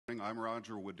I'm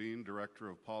Roger Wadeen, Director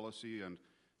of Policy and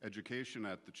Education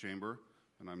at the Chamber,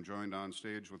 and I'm joined on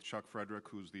stage with Chuck Frederick,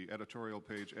 who's the editorial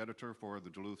page editor for the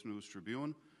Duluth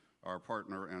News-Tribune, our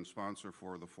partner and sponsor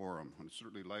for the forum. I'd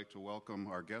certainly like to welcome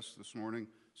our guests this morning,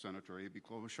 Senator A.B.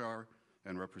 Klobuchar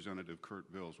and Representative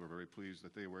Kurt Bills. We're very pleased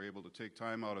that they were able to take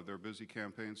time out of their busy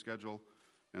campaign schedule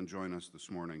and join us this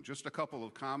morning. Just a couple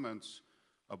of comments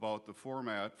about the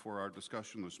format for our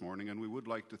discussion this morning, and we would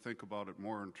like to think about it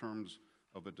more in terms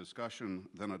of a discussion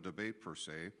than a debate per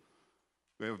se.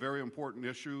 We have very important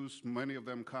issues, many of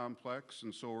them complex,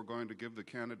 and so we're going to give the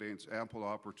candidates ample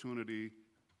opportunity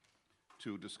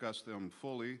to discuss them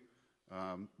fully,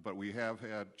 but we have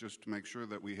had, just to make sure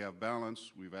that we have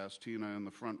balance, we've asked Tina in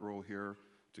the front row here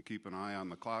to keep an eye on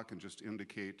the clock and just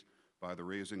indicate by the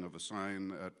raising of a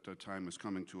sign that time is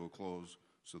coming to a close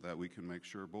so that we can make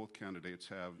sure both candidates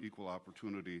have equal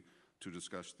opportunity to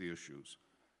discuss the issues.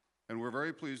 And we're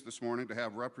very pleased this morning to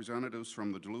have representatives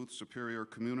from the Duluth Superior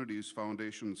Communities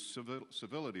Foundation's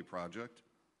Civility Project.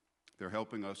 They're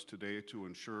helping us today to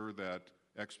ensure that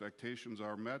expectations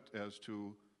are met as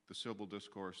to the civil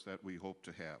discourse that we hope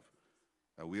to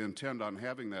have. We intend on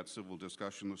having that civil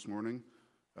discussion this morning.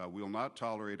 We'll not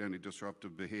tolerate any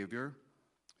disruptive behavior,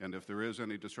 and if there is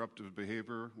any disruptive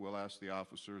behavior, we'll ask the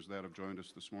officers that have joined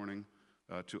us this morning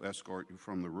to escort you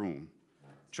from the room.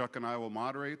 Chuck and I will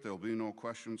moderate. There'll be no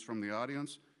questions from the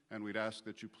audience, and we'd ask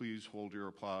that you please hold your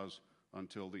applause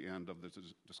until the end of the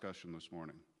discussion this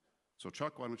morning. So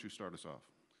Chuck, why don't you start us off?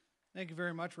 Thank you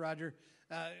very much, Roger.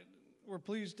 We're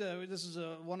pleased. This is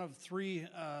one of three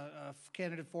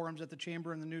candidate forums that the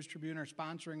Chamber and the News-Tribune are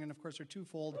sponsoring, and of course they're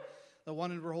twofold. The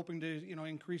one is we're hoping to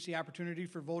increase the opportunity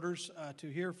for voters to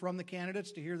hear from the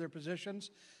candidates, to hear their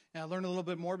positions, and learn a little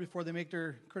bit more before they make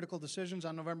their critical decisions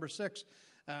on November 6th.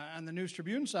 On the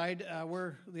News-Tribune side,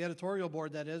 where the editorial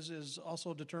board, that is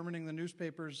also determining the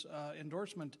newspaper's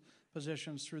endorsement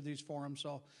positions through these forums.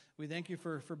 So we thank you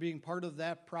for being part of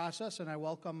that process, and I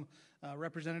welcome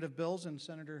Representative Bills and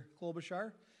Senator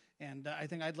Klobuchar. And I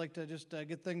think I'd like to just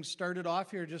get things started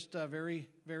off here, just very,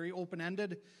 very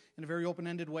open-ended, in a very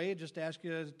open-ended way. Just ask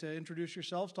you to introduce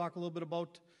yourselves, talk a little bit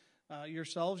about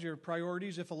yourselves, your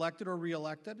priorities if elected or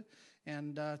re-elected,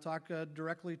 and talk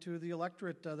directly to the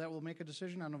electorate that will make a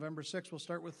decision on November 6th. We'll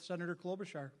start with Senator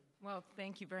Klobuchar. Well,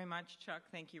 thank you very much, Chuck.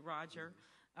 Thank you, Roger.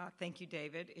 Thank you,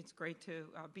 David. It's great to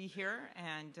be here,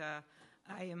 and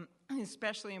I am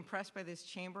especially impressed by this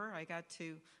chamber. I got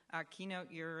to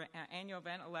keynote your annual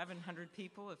event, 1,100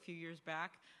 people, a few years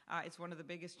back. It's one of the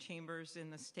biggest chambers in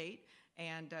the state.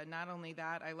 And not only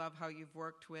that, I love how you've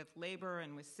worked with labor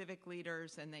and with civic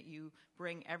leaders, and that you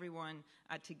bring everyone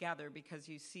together, because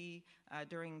you see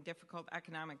during difficult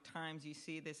economic times, you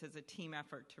see this as a team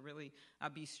effort to really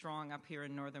be strong up here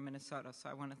in northern Minnesota. So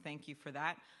I want to thank you for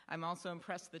that. I'm also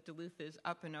impressed that Duluth is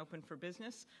up and open for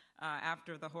business.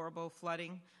 After the horrible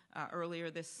flooding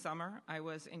earlier this summer, I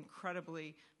was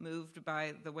incredibly moved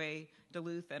by the way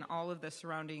Duluth and all of the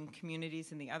surrounding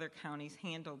communities in the other counties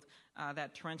handled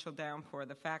that torrential downpour.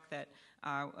 The fact that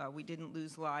we didn't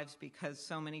lose lives because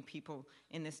so many people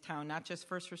in this town, not just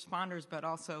first responders, but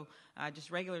also just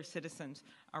regular citizens,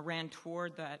 ran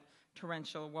toward that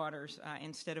torrential waters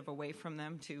instead of away from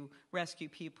them to rescue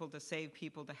people, to save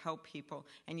people, to help people.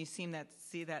 And you see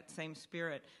that same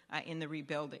spirit in the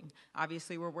rebuilding.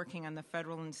 Obviously, we're working on the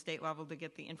federal and state level to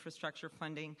get the infrastructure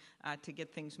funding to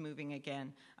get things moving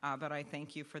again. But I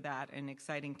thank you for that, and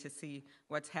exciting to see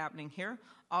what's happening here.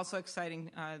 Also exciting,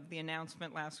 the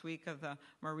announcement last week of the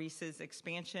Maurice's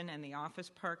expansion and the office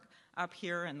park up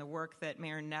here, and the work that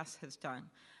Mayor Ness has done.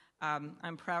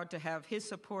 I'm proud to have his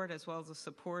support, as well as the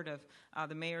support of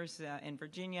the mayors in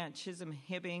Virginia, and Chisholm,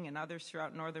 Hibbing, and others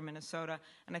throughout northern Minnesota.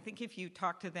 And I think if you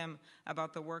talk to them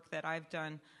about the work that I've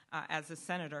done as a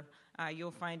senator, you'll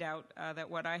find out that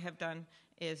what I have done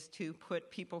is to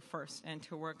put people first and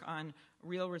to work on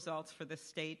real results for the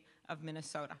state of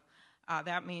Minnesota.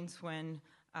 That means when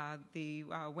the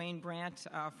Wayne Brandt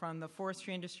from the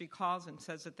forestry industry calls and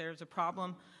says that there's a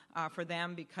problem for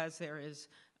them because there is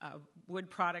wood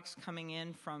products coming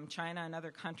in from China and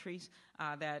other countries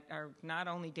that are not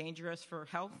only dangerous for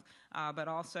health, but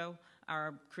also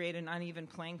create an uneven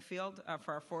playing field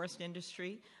for our forest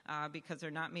industry because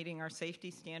they're not meeting our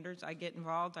safety standards. I get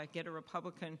involved. I get a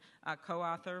Republican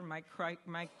co-author, Mike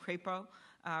Crapo,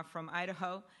 from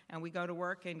Idaho, and we go to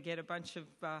work and get a bunch of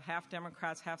half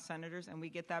Democrats, half senators, and we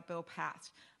get that bill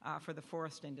passed for the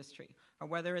forest industry. Or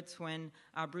whether it's when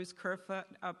Bruce Kerfoot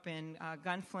up in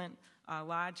Gunflint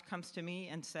Lodge comes to me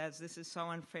and says, this is so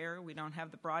unfair, we don't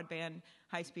have the broadband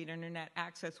high-speed internet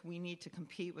access, we need to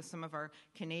compete with some of our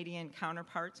Canadian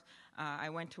counterparts. I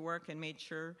went to work and made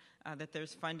sure that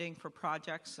there's funding for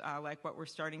projects like what we're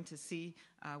starting to see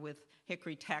with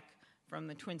Hickory Tech from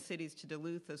the Twin Cities to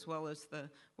Duluth, as well as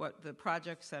the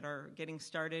projects that are getting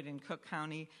started in Cook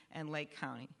County and Lake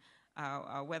County.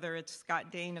 Whether it's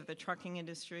Scott Dane of the trucking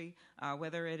industry,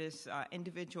 whether it is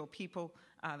individual people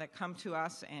that come to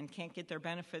us and can't get their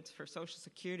benefits for Social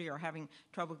Security or having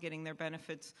trouble getting their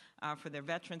benefits for their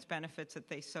veterans' benefits that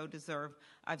they so deserve,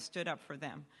 I've stood up for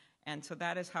them. And so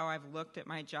that is how I've looked at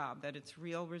my job, that it's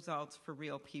real results for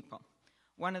real people.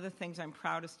 One of the things I'm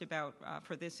proudest about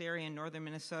for this area in northern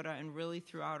Minnesota and really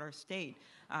throughout our state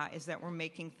is that we're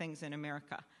making things in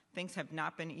America. Things have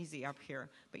not been easy up here,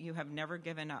 but you have never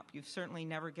given up. You've certainly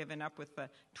never given up with the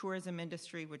tourism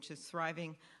industry, which is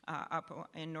thriving up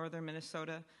in northern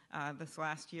Minnesota this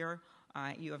last year.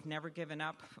 You have never given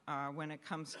up when it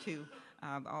comes to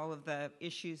all of the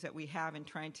issues that we have in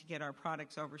trying to get our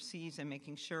products overseas and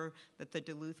making sure that the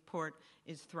Duluth port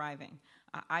is thriving.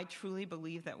 I truly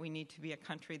believe that we need to be a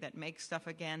country that makes stuff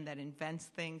again, that invents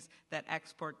things, that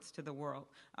exports to the world.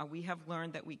 We have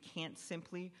learned that we can't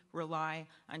simply rely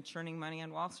on churning money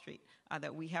on Wall Street,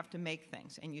 that we have to make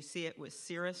things. And you see it with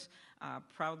Cirrus,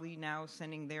 proudly now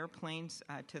sending their planes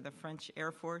to the French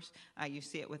Air Force. You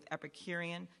see it with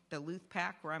Epicurean, Duluth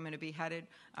Pack, where I'm going to be headed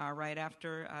right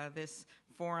after this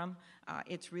forum.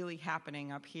 It's really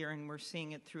happening up here, and we're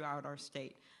seeing it throughout our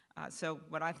state. So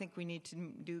what I think we need to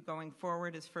do going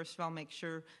forward is, first of all, make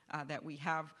sure that we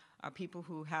have people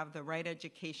who have the right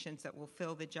educations that will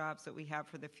fill the jobs that we have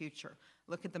for the future.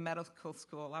 Look at the medical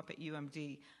school up at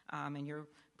UMD, and you're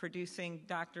producing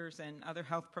doctors and other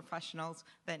health professionals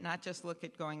that not just look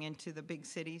at going into the big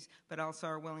cities, but also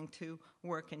are willing to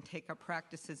work and take up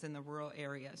practices in the rural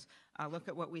areas. Look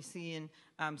at what we see in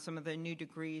some of the new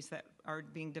degrees that are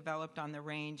being developed on the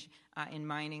range in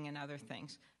mining and other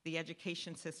things. The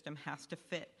education system has to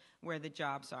fit where the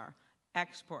jobs are.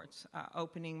 Exports,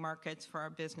 opening markets for our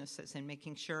businesses and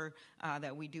making sure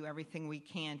that we do everything we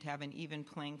can to have an even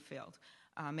playing field.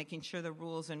 Making sure the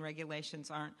rules and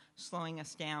regulations aren't slowing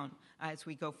us down as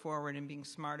we go forward and being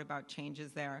smart about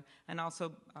changes there. And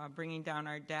also bringing down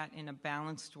our debt in a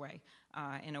balanced way,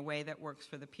 in a way that works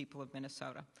for the people of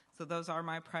Minnesota. So those are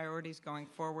my priorities going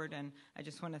forward, and I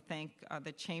just want to thank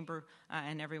the Chamber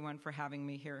and everyone for having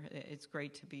me here. It's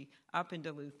great to be up in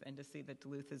Duluth and to see that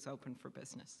Duluth is open for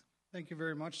business. Thank you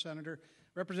very much, Senator.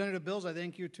 Representative Bills, I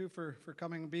thank you, too, for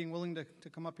coming, being willing to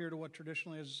come up here to what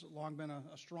traditionally has long been a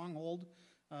stronghold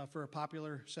for a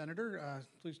popular senator.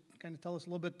 Please kind of tell us a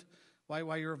little bit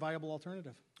why you're a viable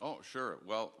alternative. Oh, sure.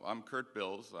 Well, I'm Kurt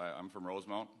Bills. I'm from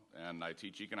Rosemount, and I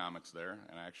teach economics there,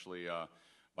 and actually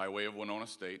by way of Winona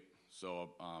State. So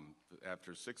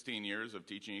after 16 years of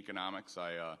teaching economics,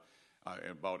 I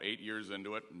about 8 years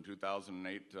into it, in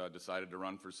 2008, decided to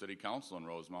run for city council in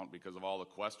Rosemount because of all the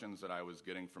questions that I was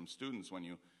getting from students. When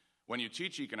you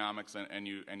teach economics and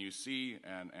you see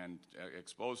and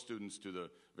expose students to the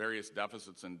various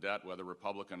deficits and debt, whether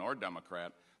Republican or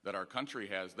Democrat, that our country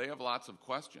has, they have lots of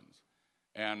questions.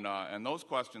 And those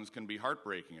questions can be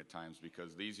heartbreaking at times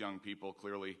because these young people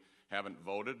clearly haven't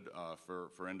voted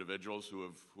for individuals who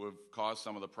have caused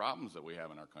some of the problems that we have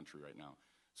in our country right now.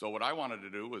 So what I wanted to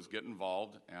do was get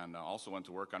involved and also went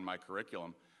to work on my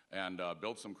curriculum and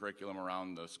build some curriculum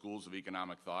around the schools of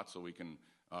economic thought so we can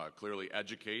clearly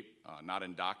educate, not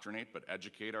indoctrinate, but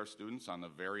educate our students on the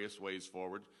various ways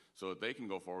forward so that they can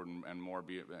go forward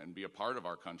and be a part of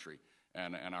our country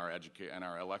and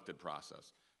our elected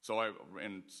process. So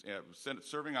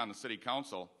serving on the city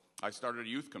council, I started a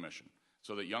youth commission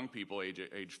so that young people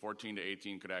age 14 to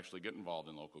 18 could actually get involved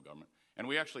in local government. And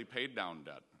we actually paid down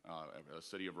debt. The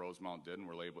city of Rosemount did, and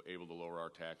we're able to lower our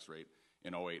tax rate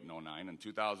in 08 and 09. In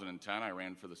 2010, I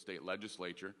ran for the state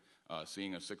legislature,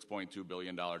 seeing a $6.2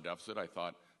 billion deficit. I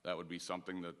thought that would be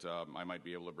something that I might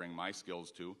be able to bring my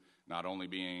skills to, not only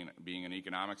being an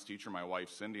economics teacher. My wife,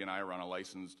 Cindy, and I run a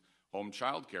licensed home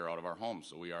child care out of our home,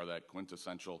 so we are that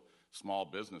quintessential small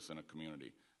business in a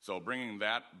community. So bringing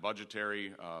that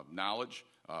budgetary knowledge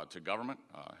to government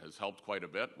has helped quite a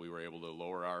bit. We were able to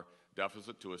lower our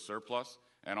deficit to a surplus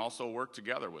and also work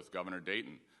together with Governor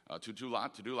Dayton to do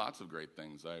lots of great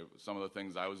things. Some of the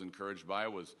things I was encouraged by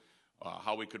was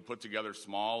how we could put together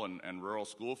small and rural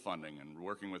school funding and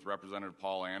working with Representative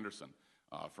Paul Anderson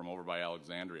from over by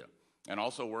Alexandria. And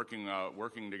also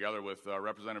working together with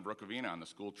Representative Rukavina on the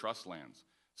school trust lands,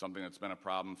 something that's been a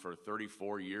problem for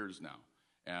 34 years now.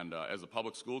 And as a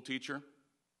public school teacher,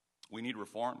 we need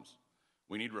reforms.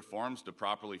 We need reforms to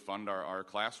properly fund our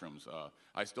classrooms.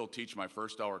 I still teach my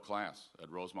first hour class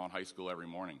at Rosemount High School every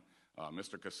morning.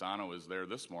 Mr. Casano is there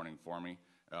this morning for me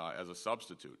as a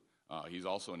substitute. He's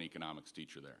also an economics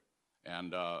teacher there.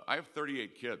 And I have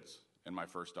 38 kids in my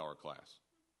first hour class.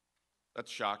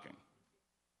 That's shocking.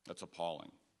 That's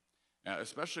appalling.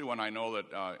 Especially when I know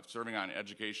that serving on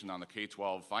education on the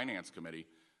K-12 Finance Committee,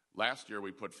 last year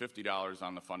we put $50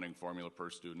 on the funding formula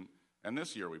per student, and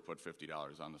this year we put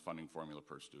 $50 on the funding formula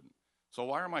per student. So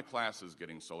why are my classes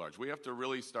getting so large? We have to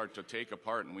really start to take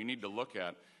apart, and we need to look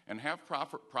at and have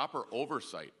proper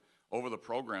oversight over the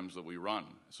programs that we run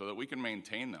so that we can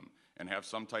maintain them and have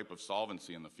some type of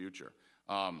solvency in the future.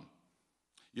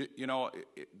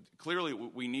 Clearly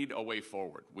we need a way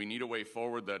forward. We need a way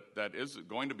forward that is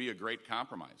going to be a great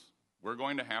compromise. We're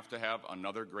going to have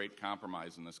another great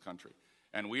compromise in this country.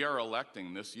 And we are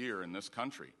electing this year in this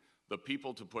country the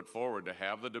people to put forward to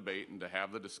have the debate and to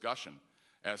have the discussion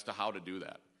as to how to do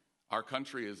that. Our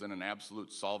country is in an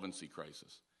absolute solvency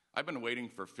crisis. I've been waiting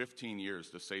for 15 years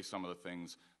to say some of the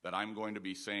things that I'm going to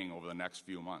be saying over the next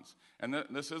few months. And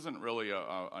this isn't really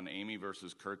an Amy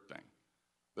versus Kurt thing.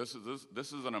 This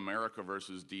is an America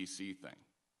versus D.C. thing.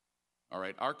 All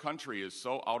right? Our country is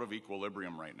so out of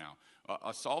equilibrium right now.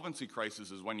 A solvency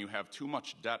crisis is when you have too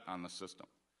much debt on the system,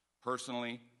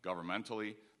 personally,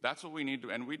 governmentally. That's what we need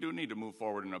to, and we do need to move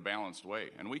forward in a balanced way,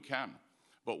 and we can.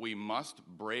 But we must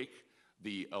break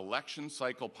the election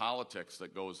cycle politics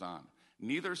that goes on.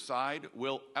 Neither side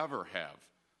will ever have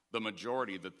the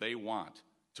majority that they want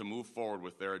to move forward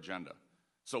with their agenda.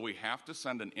 So we have to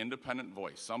send an independent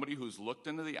voice, somebody who's looked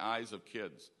into the eyes of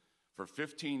kids for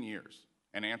 15 years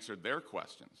and answered their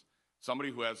questions,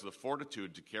 somebody who has the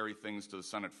fortitude to carry things to the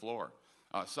Senate floor,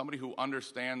 somebody who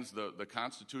understands the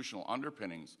constitutional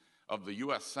underpinnings of the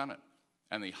U.S. Senate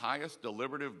and the highest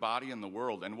deliberative body in the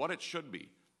world and what it should be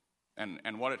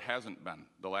and what it hasn't been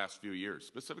the last few years,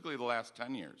 specifically the last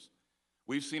 10 years.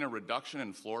 We've seen a reduction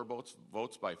in floor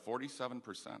votes by 47%.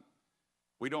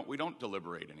 We don't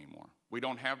deliberate anymore. We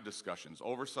don't have discussions.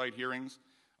 Oversight hearings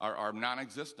are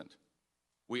non-existent.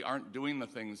 We aren't doing the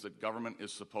things that government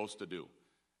is supposed to do.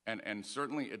 And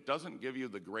certainly it doesn't give you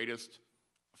the greatest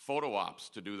photo ops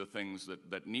to do the things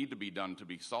that need to be done to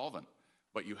be solvent,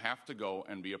 but you have to go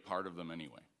and be a part of them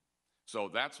anyway. So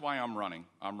that's why I'm running.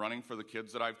 I'm running for the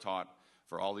kids that I've taught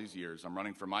for all these years. I'm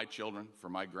running for my children, for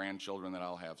my grandchildren that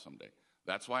I'll have someday.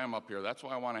 That's why I'm up here. That's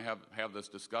why I want to have this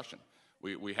discussion.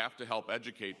 We have to help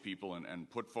educate people and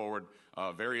put forward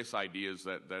various ideas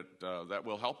that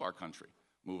will help our country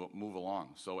move along.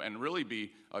 So, and really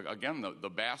be, again, the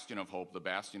bastion of hope, the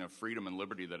bastion of freedom and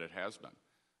liberty that it has been.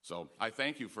 So I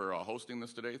thank you for hosting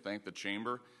this today. Thank the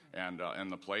Chamber and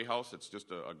the Playhouse. It's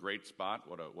just a great spot.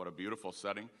 What a beautiful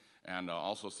setting. And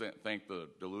also thank the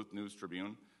Duluth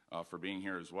News-Tribune for being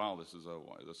here as well. This is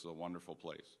a wonderful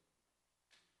place.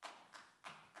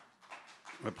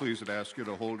 I'm pleased to ask you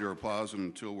to hold your applause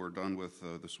until we're done with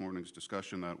this morning's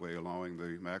discussion, that way allowing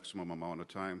the maximum amount of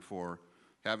time for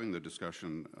having the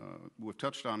discussion. We've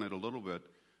touched on it a little bit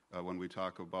when we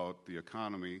talk about the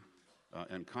economy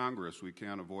and Congress. We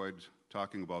can't avoid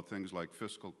talking about things like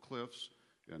fiscal cliffs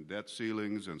and debt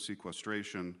ceilings and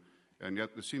sequestration, and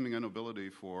yet the seeming inability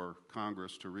for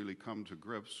Congress to really come to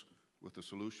grips with the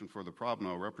solution for the problem.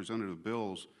 Now, Representative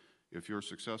Bills, if you're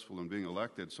successful in being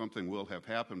elected, something will have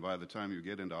happened by the time you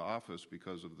get into office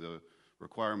because of the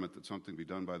requirement that something be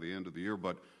done by the end of the year,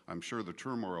 but I'm sure the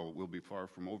turmoil will be far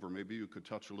from over. Maybe you could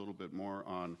touch a little bit more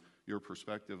on your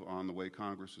perspective on the way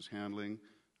Congress is handling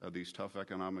these tough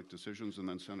economic decisions, and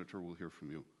then, Senator, we'll hear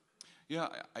from you. Yeah,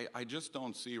 I just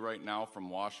don't see right now from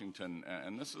Washington,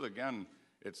 and this is, again,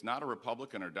 it's not a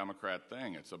Republican or Democrat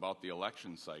thing. It's about the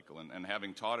election cycle, and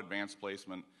having taught advanced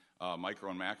placement micro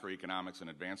and macroeconomics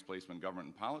and advanced placement government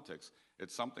and politics,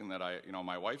 it's something that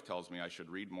my wife tells me I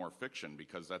should read more fiction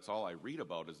because that's all I read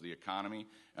about is the economy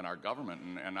and our government.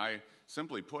 And I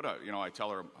simply put, I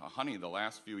tell her, honey, the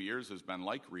last few years has been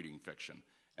like reading fiction.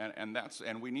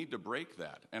 And we need to break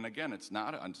that. And again, it's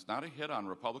not a hit on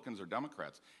Republicans or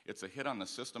Democrats. It's a hit on the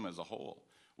system as a whole.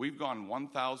 We've gone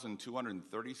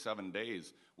 1,237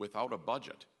 days without a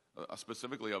budget,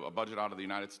 specifically a budget out of the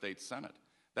United States Senate.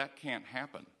 That can't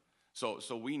happen. So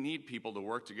we need people to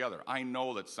work together. I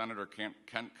know that Senator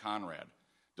Kent Conrad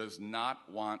does not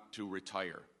want to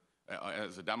retire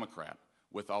as a Democrat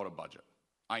without a budget.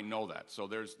 I know that. So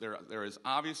there has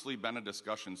obviously been a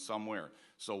discussion somewhere.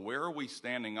 So where are we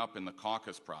standing up in the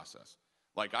caucus process?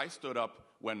 Like I stood up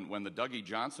when the Dougie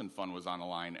Johnson Fund was on the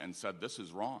line and said, this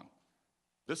is wrong.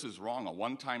 This is wrong, a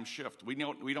one-time shift. We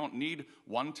don't need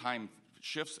one-time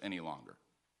shifts any longer.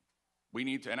 We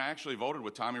need to, and I actually voted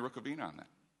with Tommy Rukavina on that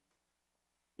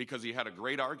because he had a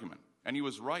great argument. And he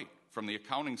was right from the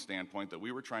accounting standpoint that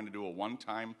we were trying to do a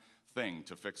one-time thing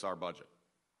to fix our budget.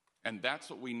 And that's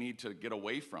what we need to get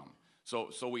away from.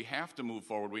 So we have to move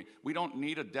forward. We don't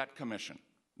need a debt commission.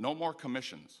 No more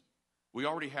commissions. We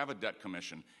already have a debt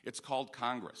commission. It's called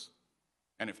Congress.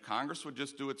 And if Congress would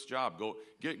just do its job, go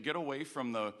get away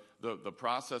from the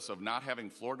process of not having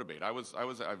floor debate. I was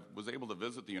able to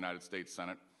visit the United States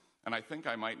Senate, and I think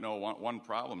I might know one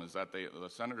problem is that the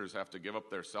senators have to give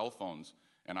up their cell phones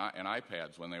and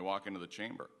iPads when they walk into the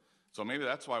chamber. So maybe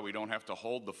that's why we don't have to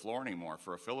hold the floor anymore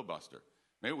for a filibuster.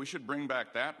 Maybe we should bring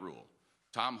back that rule.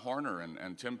 Tom Horner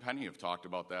and Tim Penny have talked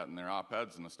about that in their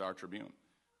op-eds in the Star Tribune.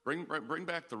 Bring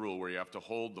back the rule where you have to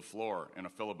hold the floor in a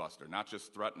filibuster, not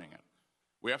just threatening it.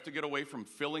 We have to get away from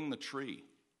filling the tree.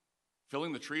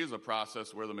 Filling the tree is a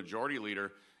process where the majority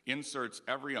leader inserts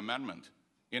every amendment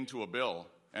into a bill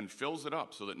and fills it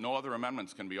up so that no other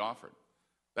amendments can be offered.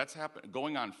 That's happened,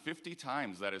 going on 50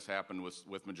 times that has happened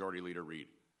with Majority Leader Reid.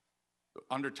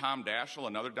 Under Tom Daschle,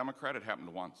 another Democrat, it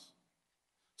happened once.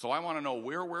 So I want to know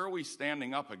where are we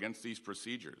standing up against these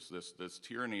procedures, this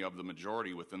tyranny of the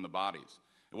majority within the bodies,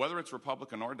 whether it's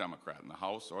Republican or Democrat in the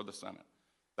House or the Senate.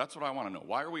 That's what I want to know.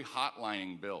 Why are we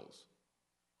hotlining bills?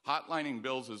 Hotlining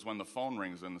bills is when the phone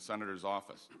rings in the senator's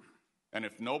office. And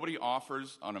if nobody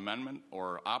offers an amendment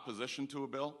or opposition to a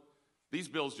bill, these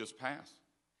bills just pass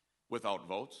without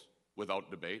votes, without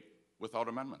debate, without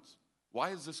amendments. Why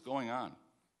is this going on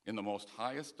in the most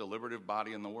highest deliberative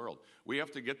body in the world? We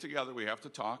have to get together. We have to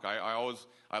talk.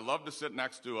 I love to sit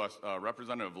next to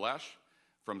Representative Lesh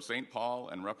from St. Paul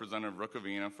and Representative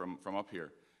Rukavina from up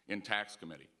here in tax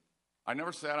committee. I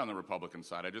never sat on the Republican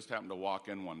side. I just happened to walk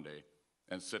in one day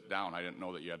and sit down. I didn't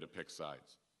know that you had to pick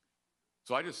sides.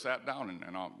 So I just sat down,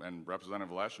 and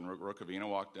Representative Lesh and Rukavina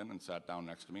walked in and sat down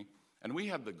next to me. And we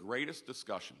had the greatest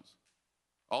discussions.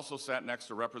 Also sat next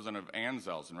to Representative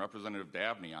Anzels and Representative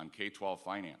Dabney on K-12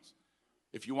 finance.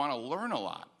 If you want to learn a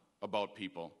lot about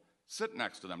people, sit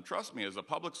next to them. Trust me, as a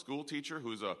public school teacher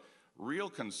who's a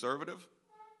real conservative,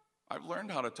 I've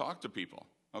learned how to talk to people.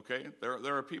 Okay,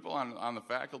 there are people on the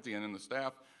faculty and in the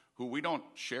staff who we don't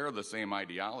share the same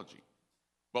ideology,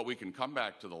 but we can come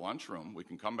back to the lunchroom, we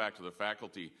can come back to the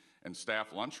faculty and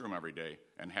staff lunchroom every day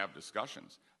and have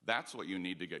discussions. That's what you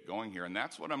need to get going here, and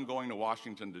that's what I'm going to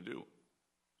Washington to do.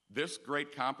 This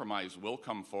great compromise will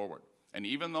come forward, and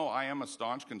even though I am a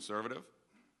staunch conservative,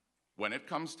 when it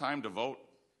comes time to vote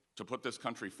to put this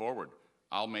country forward,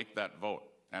 I'll make that vote,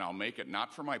 and I'll make it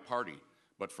not for my party,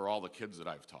 but for all the kids that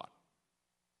I've taught.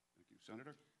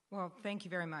 Senator? Well, thank you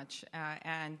very much.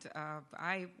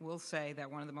 I will say that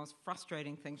one of the most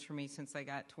frustrating things for me since I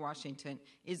got to Washington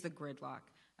is the gridlock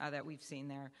that we've seen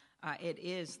there. It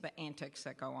is the antics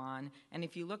that go on. And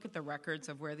if you look at the records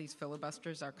of where these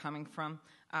filibusters are coming from,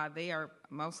 they are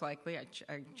most likely,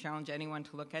 I challenge anyone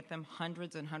to look at them,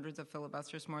 hundreds and hundreds of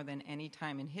filibusters more than any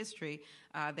time in history.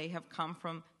 They have come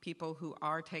from people who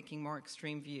are taking more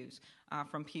extreme views,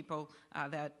 from people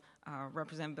that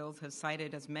Representative Bills has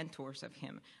cited as mentors of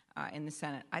him in the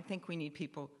Senate. I think we need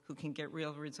people who can get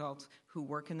real results, who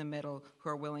work in the middle,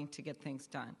 who are willing to get things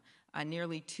done.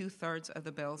 Nearly 2/3 of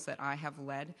the bills that I have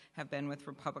led have been with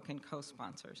Republican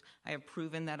co-sponsors. I have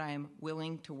proven that I am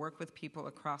willing to work with people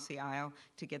across the aisle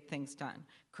to get things done.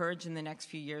 Courage in the next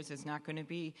few years is not going to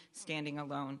be standing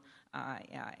alone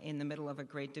in the middle of a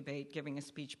great debate, giving a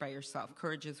speech by yourself.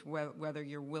 Courage is whether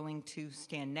you're willing to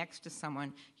stand next to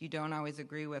someone you don't always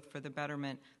agree with for the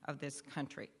betterment of this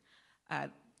country.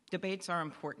 Debates are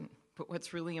important. But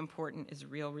what's really important is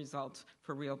real results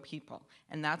for real people.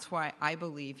 And that's why I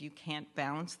believe you can't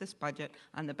balance this budget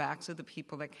on the backs of the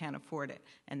people that can't afford it.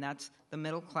 And that's the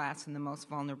middle class and the most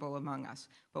vulnerable among us.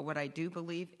 But what I do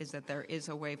believe is that there is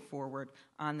a way forward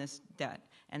on this debt.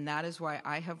 And that is why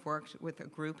I have worked with a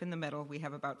group in the middle. We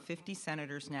have about 50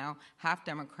 senators now, half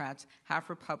Democrats, half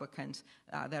Republicans,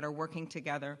 that are working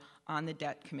together on the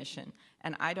debt commission.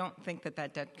 And I don't think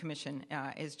that debt commission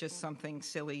is just something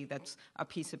silly that's a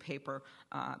piece of paper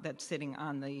that's sitting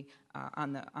on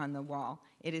the wall.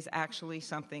 It is actually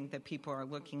something that people are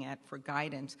looking at for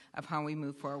guidance of how we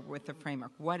move forward with the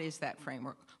framework. What is that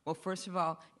framework? Well, first of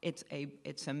all, it's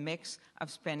a mix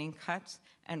of spending cuts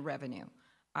and revenue.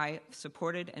 I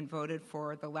supported and voted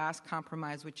for the last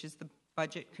compromise, which is the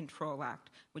Budget Control Act,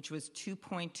 which was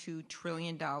 $2.2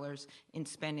 trillion in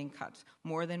spending cuts,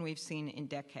 more than we've seen in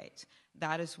decades.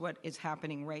 That is what is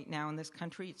happening right now in this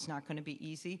country. It's not going to be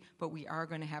easy, but we are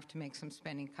going to have to make some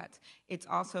spending cuts. It's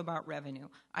also about revenue.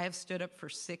 I have stood up for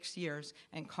 6 years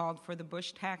and called for the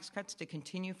Bush tax cuts to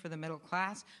continue for the middle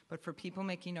class, but for people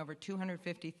making over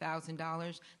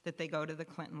 $250,000, that they go to the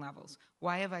Clinton levels.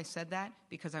 Why have I said that?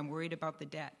 Because I'm worried about the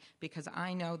debt, because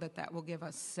I know that that will give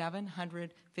us $750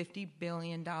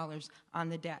 billion on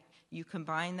the debt. You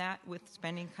combine that with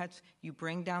spending cuts, you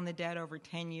bring down the debt over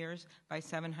 10 years by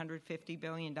 $750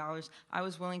 billion. I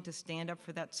was willing to stand up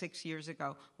for that 6 years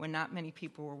ago when not many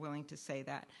people were willing to say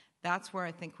that. That's where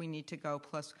I think we need to go,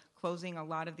 plus closing a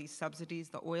lot of these subsidies,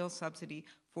 the oil subsidy,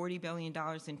 $40 billion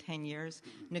in 10 years,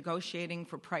 negotiating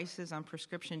for prices on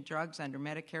prescription drugs under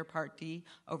Medicare Part D,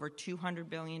 over $200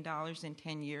 billion in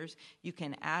 10 years. You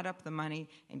can add up the money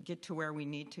and get to where we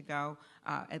need to go,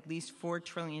 at least $4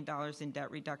 trillion in debt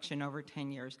reduction over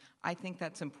 10 years. I think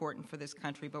that's important for this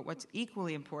country, but what's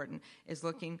equally important is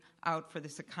looking out for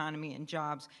this economy and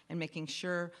jobs and making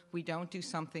sure we don't do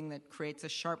something that creates a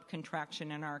sharp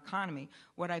contraction in our economy.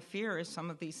 What I fear is some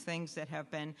of these things that have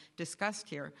been discussed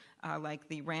here, like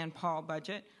the Rand Paul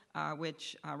budget,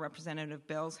 which Representative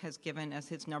Bills has given as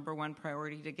his #1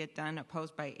 priority to get done,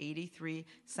 opposed by 83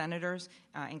 senators,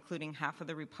 including half of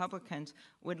the Republicans,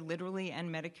 would literally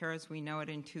end Medicare as we know it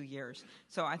in 2 years.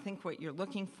 So I think what you're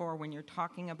looking for when you're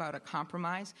talking about a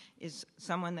compromise is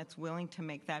someone that's willing to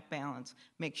make that balance,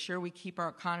 make sure we keep our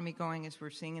economy going as we're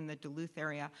seeing in the Duluth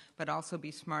area, but also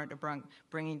be smart about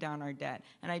bringing down our debt.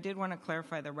 And I did want to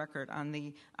clarify the record on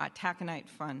the taconite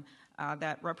fund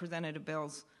that Representative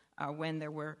Bills, when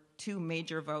there were 2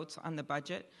 major votes on the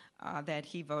budget, that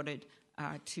he voted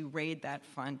to raid that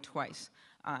fund twice.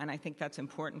 And I think that's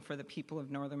important for the people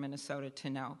of northern Minnesota to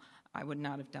know. I would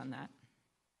not have done that.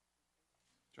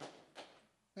 Chuck?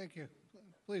 Thank you.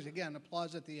 Please, again,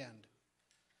 applause at the end.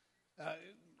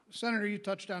 Senator, you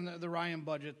touched on the Ryan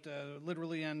budget,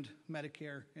 literally end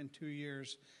Medicare in 2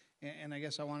 years. And I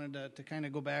guess I wanted to kind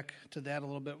of go back to that a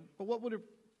little bit. But what would it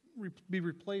be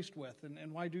replaced with,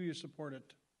 and why do you support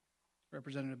it,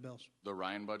 Representative Bills? The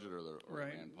Ryan budget or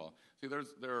Right. Rand Paul? See,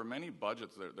 there are many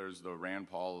budgets. There's the Rand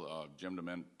Paul, Jim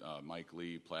DeMint, Mike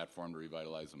Lee platform to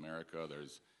revitalize America.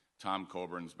 There's Tom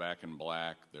Coburn's Back in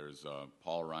Black. There's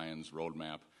Paul Ryan's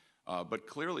roadmap. But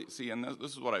clearly, see, and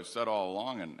this is what I've said all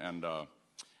along,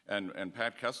 and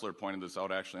Pat Kessler pointed this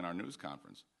out actually in our news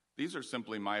conference. These are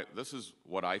simply this is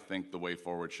what I think the way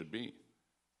forward should be.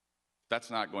 That's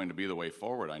not going to be the way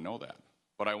forward, I know that.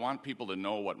 But I want people to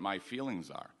know what my feelings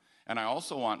are. And I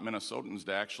also want Minnesotans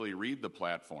to actually read the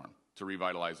platform to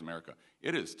revitalize America.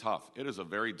 It is tough. It is a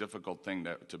very difficult thing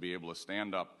to be able to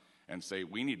stand up and say,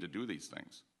 we need to do these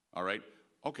things, all right?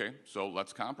 Okay, so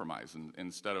let's compromise. And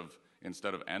instead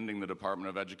of ending the Department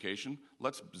of Education,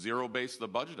 let's zero-base the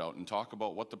budget out and talk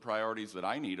about what the priorities that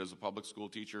I need as a public school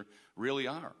teacher really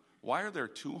are. Why are there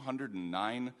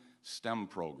 209 STEM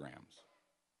programs?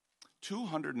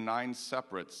 209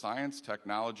 separate science,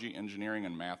 technology, engineering,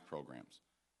 and math programs.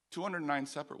 209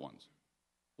 separate ones.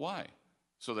 Why?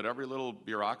 So that every little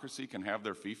bureaucracy can have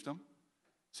their fiefdom?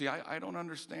 See, I don't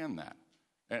understand that.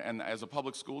 And as a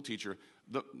public school teacher,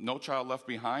 No Child Left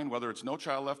Behind, whether it's No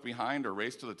Child Left Behind or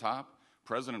Race to the Top,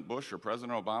 President Bush or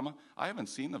President Obama, I haven't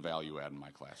seen the value add in my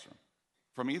classroom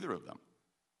from either of them.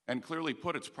 And clearly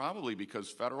put, it's probably because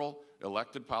federal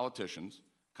elected politicians,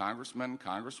 congressmen,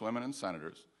 congresswomen, and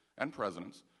senators, and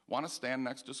presidents want to stand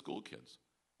next to school kids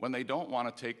when they don't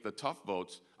want to take the tough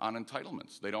votes on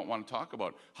entitlements. They don't want to talk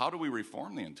about how do we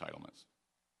reform the entitlements.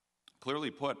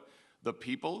 Clearly put, the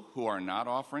people who are not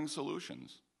offering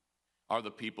solutions are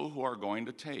the people who are going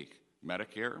to take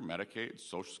Medicare, Medicaid,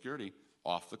 Social Security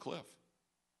off the cliff.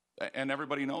 And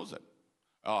everybody knows it.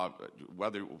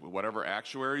 Whatever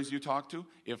actuaries you talk to,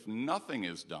 if nothing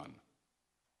is done,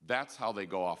 that's how they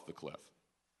go off the cliff.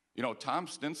 You know, Tom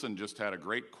Stinson just had a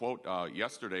great quote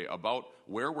yesterday about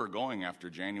where we're going after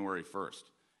January 1st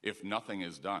if nothing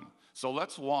is done. So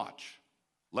let's watch.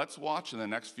 Let's watch in the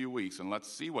next few weeks and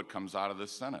let's see what comes out of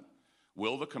this Senate.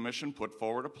 Will the commission put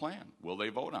forward a plan? Will they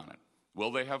vote on it?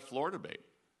 Will they have floor debate?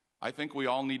 I think we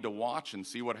all need to watch and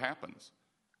see what happens.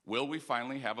 Will we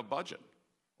finally have a budget?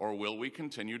 Or will we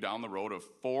continue down the road of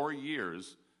 4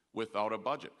 years without a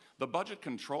budget? The Budget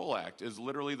Control Act is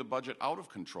literally the Budget Out of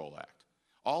Control Act.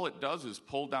 All it does is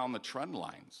pull down the trend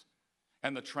lines.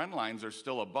 And the trend lines are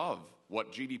still above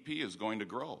what GDP is going to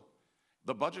grow.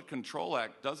 The Budget Control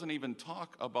Act doesn't even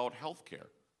talk about health care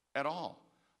at all.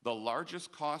 The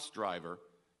largest cost driver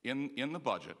in the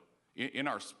budget, in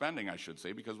our spending, I should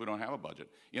say, because we don't have a budget,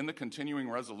 in the continuing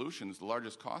resolutions, the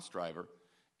largest cost driver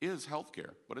is health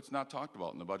care, but it's not talked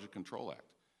about in the Budget Control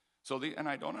Act. And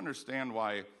I don't understand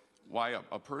why why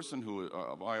a person who,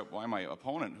 why my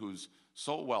opponent, who's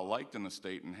so well liked in the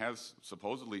state and has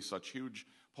supposedly such huge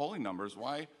polling numbers,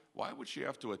 why would she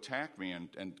have to attack me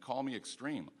and call me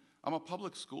extreme? I'm a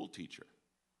public school teacher.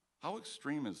 How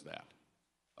extreme is that?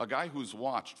 A guy who's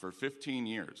watched for 15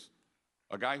 years,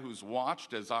 a guy who's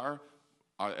watched as our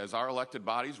elected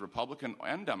bodies, Republican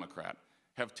and Democrat,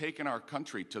 have taken our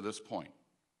country to this point.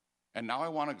 And now I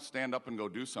want to stand up and go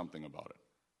do something about it.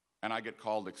 And I get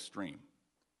called extreme.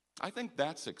 I think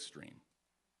that's extreme.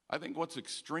 I think what's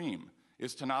extreme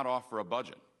is to not offer a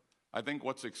budget. I think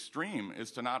what's extreme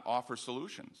is to not offer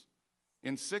solutions.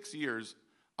 In 6 years,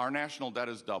 our national debt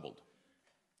has doubled.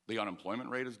 The unemployment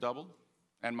rate has doubled,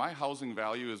 and my housing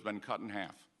value has been cut in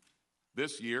half.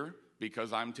 This year,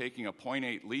 because I'm taking a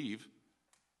 0.8 leave,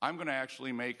 I'm going to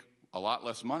actually make a lot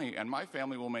less money, and my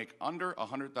family will make under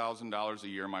 $100,000 a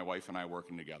year, my wife and I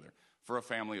working together, for a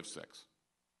family of 6.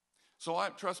 So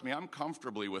trust me, I'm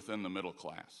comfortably within the middle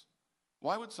class.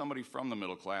 Why would somebody from the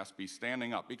middle class be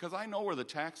standing up? Because I know where the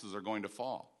taxes are going to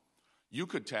fall. You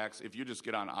could tax, if you just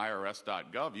get on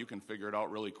irs.gov, you can figure it out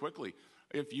really quickly.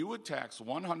 If you would tax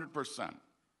 100%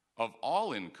 of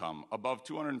all income above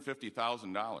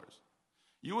 $250,000,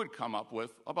 you would come up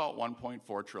with about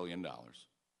 $1.4 trillion.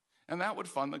 And that would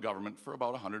fund the government for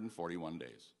about 141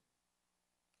 days.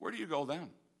 Where do you go then?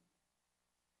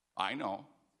 I know,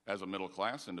 as a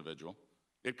middle-class individual,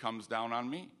 it comes down on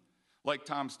me. Like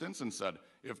Tom Stinson said,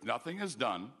 if nothing is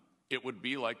done, it would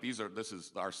be like this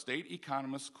is our state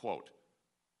economist's quote.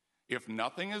 If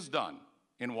nothing is done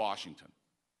in Washington,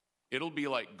 it'll be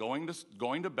like going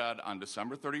to bed on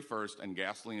December 31st and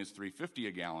gasoline is $3.50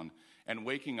 a gallon, and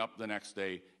waking up the next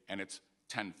day and it's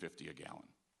 $10.50 a gallon.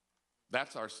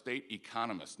 That's our state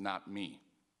economist, not me,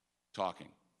 talking.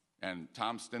 And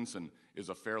Tom Stinson is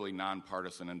a fairly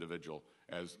nonpartisan individual,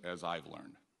 as I've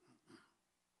learned.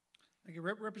 Thank you.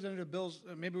 Representative Bills,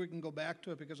 maybe we can go back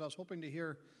to it because I was hoping to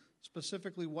hear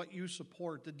specifically what you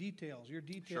support, the details, your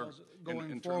details Sure.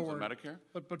 going in forward. terms of Medicare?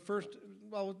 But first,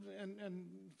 well, and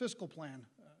fiscal plan,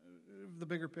 the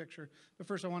bigger picture. But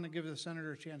first, I want to give the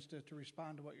senator a chance to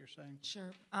respond to what you're saying.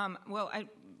 Sure.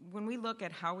 When we look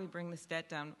at how we bring this debt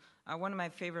down, one of my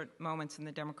favorite moments in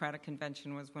the Democratic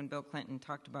Convention was when Bill Clinton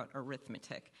talked about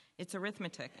arithmetic. It's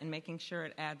arithmetic and making sure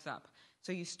it adds up.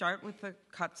 So you start with the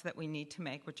cuts that we need to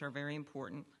make, which are very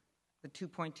important, the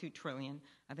 $2.2 trillion.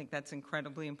 I think that's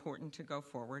incredibly important to go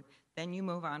forward. Then you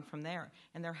move on from there.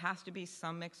 And there has to be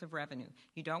some mix of revenue.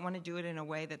 You don't want to do it in a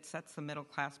way that sets the middle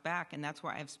class back, and that's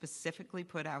why I've specifically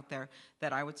put out there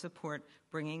that I would support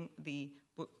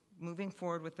moving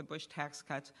forward with the Bush tax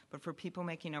cuts, but for people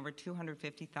making over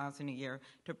 $250,000 a year,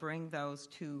 to bring those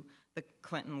to the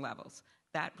Clinton levels.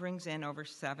 That brings in over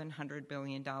 $700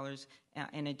 billion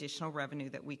in additional revenue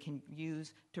that we can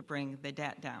use to bring the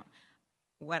debt down.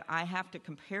 What I have to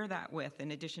compare that with,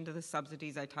 in addition to the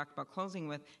subsidies I talked about closing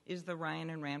with, is the Ryan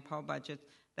and Rand Paul budget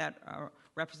that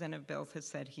Representative Bills has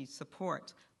said he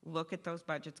supports. Look at those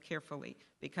budgets carefully,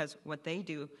 because what they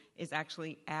do is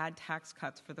actually add tax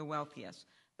cuts for the wealthiest.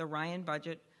 The Ryan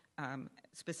budget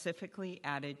specifically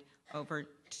added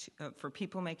for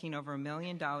people making over $1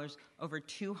 million, over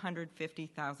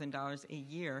 $250,000 a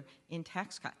year in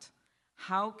tax cuts.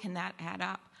 How can that add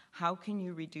up? How can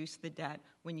you reduce the debt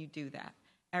when you do that?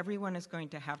 Everyone is going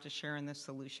to have to share in this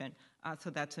solution, so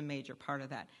that's a major part of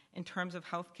that. In terms of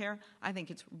health care, I think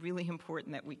it's really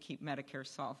important that we keep Medicare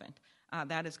solvent.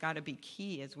 That has got to be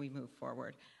key as we move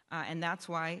forward. And that's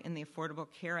why in the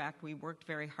Affordable Care Act, we worked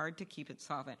very hard to keep it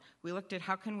solvent. We looked at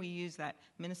how can we use that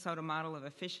Minnesota model of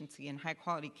efficiency and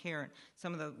high-quality care,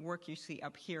 some of the work you see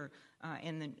up here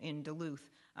in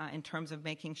Duluth, in terms of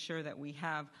making sure that we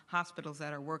have hospitals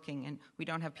that are working and we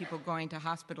don't have people going to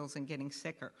hospitals and getting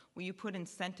sicker. Will you put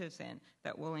incentives in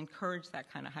that will encourage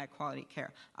that kind of high-quality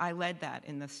care? I led that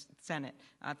in the Senate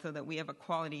so that we have a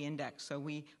quality index, so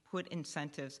we put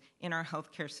incentives in our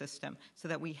healthcare system so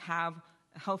that we have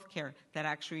healthcare that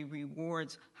actually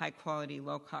rewards high-quality,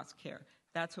 low-cost care.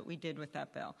 That's what we did with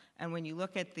that bill. And when you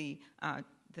look at the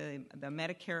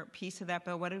Medicare piece of that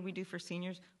bill, what did we do for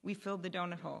seniors? We filled the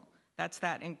donut hole. That's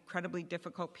that incredibly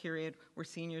difficult period where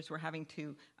seniors were having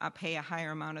to pay a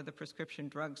higher amount of the prescription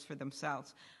drugs for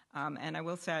themselves. And I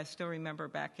will say I still remember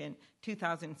back in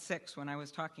 2006 when I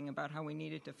was talking about how we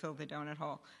needed to fill the donut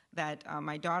hole, that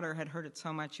my daughter had heard it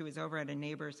so much. She was over at a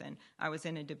neighbor's, and I was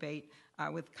in a debate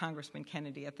with Congressman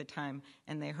Kennedy at the time,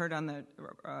 and they heard on the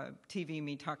TV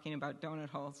me talking about donut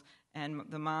holes, and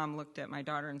the mom looked at my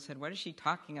daughter and said, "What is she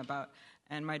talking about?"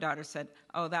 And my daughter said,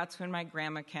 oh, that's when my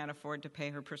grandma can't afford to pay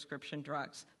her prescription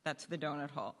drugs. That's the donut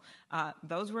hole.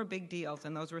 Those were big deals,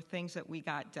 and those were things that we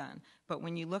got done. But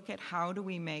when you look at how do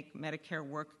we make Medicare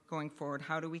work going forward,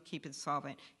 how do we keep it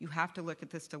solvent, you have to look at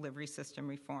this delivery system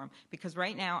reform. Because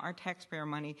right now, our taxpayer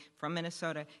money from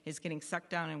Minnesota is getting sucked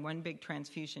down in one big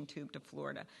transfusion tube to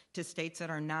Florida, to states that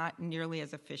are not nearly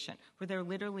as efficient, where they're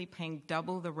literally paying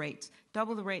double the rates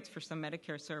for some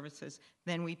Medicare services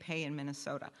than we pay in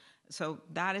Minnesota. So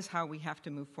that is how we have to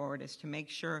move forward, is to make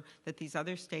sure that these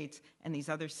other states and these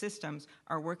other systems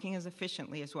are working as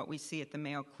efficiently as what we see at the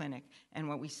Mayo Clinic and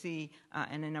what we see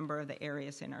in a number of the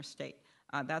areas in our state.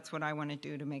 That's what I want to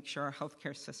do to make sure our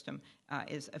healthcare system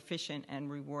is efficient and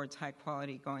rewards high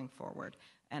quality going forward.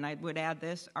 And I would add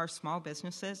this, our small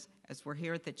businesses, as we're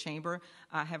here at the Chamber,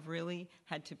 have really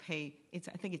had to pay, I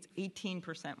think it's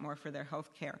 18% more for their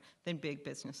health care than big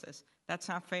businesses. That's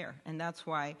not fair, and that's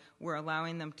why we're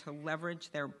allowing them to leverage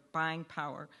their buying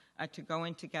power to go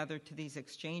in together to these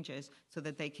exchanges so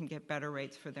that they can get better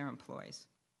rates for their employees.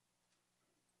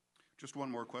 Just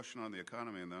one more question on the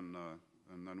economy, and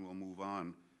then we'll move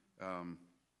on.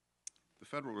 The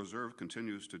Federal Reserve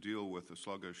continues to deal with a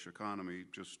sluggish economy.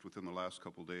 Just within the last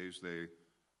couple days, they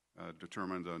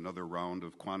determined another round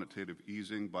of quantitative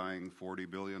easing, buying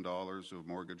 $40 billion of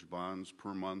mortgage bonds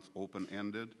per month,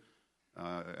 open-ended.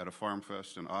 At a farm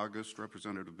fest in August,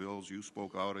 Representative Bills, you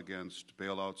spoke out against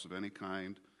bailouts of any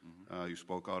kind. You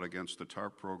spoke out against the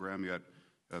TARP program, yet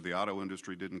the auto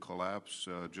industry didn't collapse.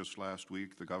 Just last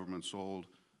week, the government sold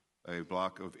a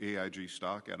block of AIG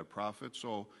stock at a profit.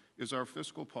 So is our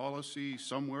fiscal policy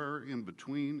somewhere in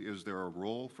between? Is there a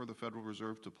role for the Federal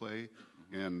Reserve to play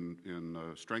in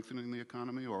strengthening the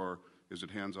economy, or is it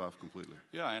hands-off completely?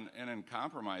 Yeah, and in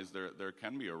compromise, there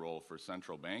can be a role for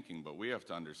central banking, but we have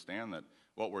to understand that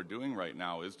what we're doing right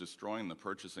now is destroying the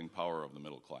purchasing power of the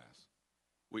middle class.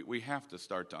 We have to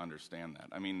start to understand that.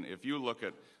 I mean, if you look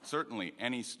at certainly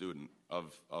any student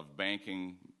of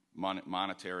banking,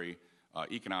 monetary,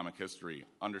 economic history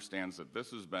understands that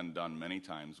this has been done many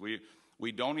times.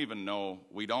 We don't even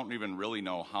really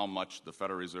know how much the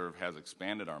Federal Reserve has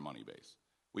expanded our money base.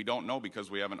 We don't know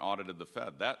because we haven't audited the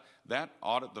Fed. That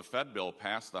audit, the Fed bill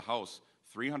passed the House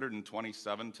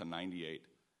 327 to 98.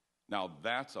 Now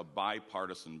that's a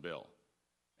bipartisan bill,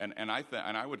 and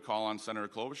I would call on Senator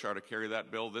Klobuchar to carry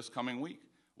that bill this coming week.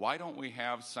 Why don't we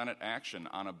have Senate action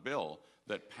on a bill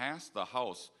that passed the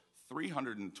House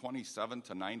 327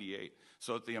 to 98,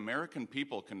 so that the American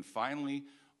people can finally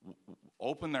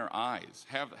open their eyes,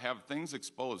 have things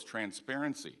exposed,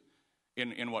 transparency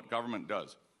in what government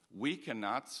does. We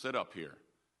cannot sit up here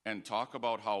and talk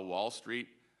about how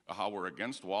we're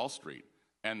against Wall Street,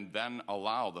 and then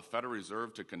allow the Federal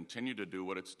Reserve to continue to do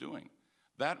what it's doing.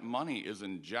 That money is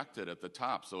injected at the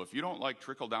top. So if you don't like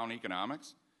trickle-down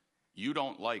economics, you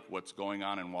don't like what's going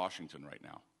on in Washington right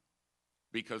now.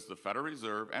 Because the Federal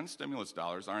Reserve and stimulus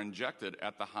dollars are injected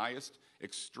at the highest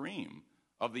extreme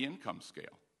of the income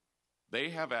scale.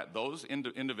 Those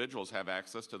individuals have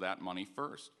access to that money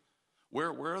first.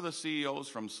 Where are the CEOs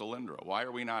from Solyndra? Why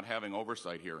are we not having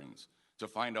oversight hearings to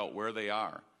find out where they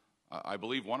are? I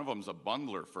believe one of them is a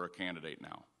bundler for a candidate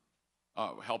now,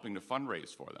 helping to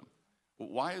fundraise for them.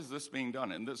 Why is this being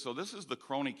done? And so this is the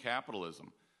crony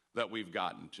capitalism that we've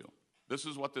gotten to. This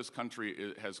is what this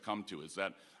country has come to, is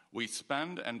that we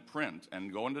spend and print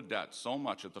and go into debt so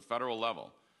much at the federal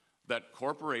level that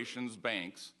corporations,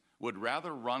 banks, would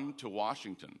rather run to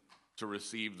Washington to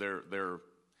receive their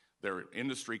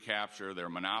industry capture, their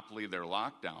monopoly, their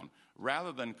lockdown,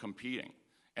 rather than competing.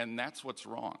 And that's what's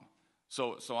wrong.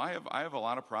 So I have a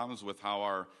lot of problems with how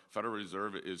our Federal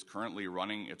Reserve is currently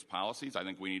running its policies. I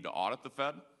think we need to audit the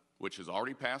Fed, which has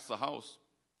already passed the House,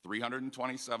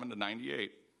 327 to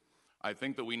 98. I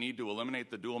think that we need to eliminate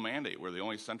the dual mandate. We're the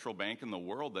only central bank in the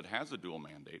world that has a dual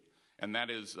mandate. And that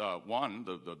is,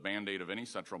 the mandate of any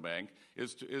central bank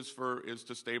is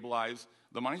to stabilize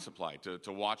the money supply,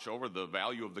 to watch over the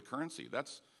value of the currency.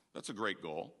 That's a great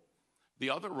goal. The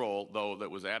other role, though,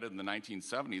 that was added in the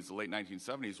 1970s, the late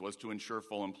 1970s, was to ensure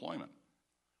full employment.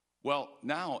 Well,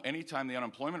 now, anytime the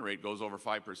unemployment rate goes over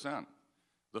 5%,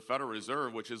 the Federal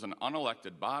Reserve, which is an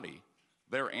unelected body,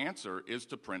 their answer is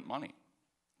to print money,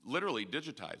 literally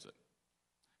digitize it.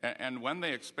 And when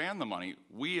they expand the money,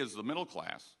 we as the middle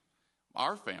class,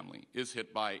 our family, is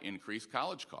hit by increased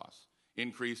college costs,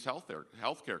 increased health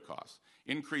care costs,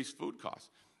 increased food costs.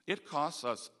 It costs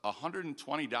us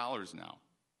 $120 now,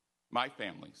 my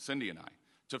family, Cindy and I,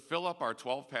 to fill up our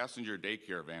 12-passenger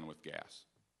daycare van with gas.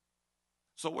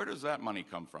 So where does that money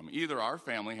come from? Either our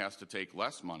family has to take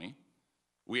less money,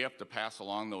 we have to pass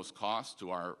along those costs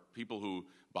to our people who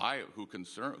who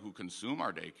consume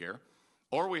our daycare,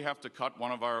 or we have to cut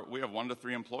we have 1 to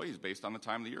 3 employees based on the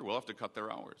time of the year. We'll have to cut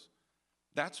their hours.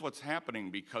 That's what's happening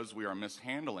because we are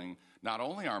mishandling not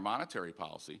only our monetary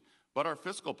policy, but our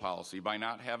fiscal policy by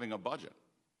not having a budget.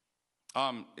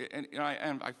 And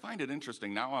I find it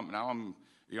interesting. Now I'm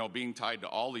being tied to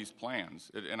all these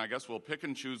plans, and I guess we'll pick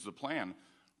and choose the plan.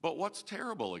 But what's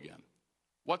terrible again?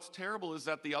 What's terrible is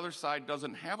that the other side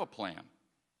doesn't have a plan.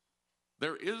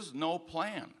 There is no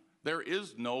plan. There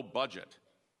is no budget.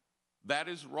 That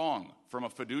is wrong. From a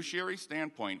fiduciary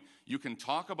standpoint, you can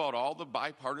talk about all the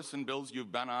bipartisan bills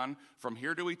you've been on from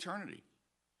here to eternity.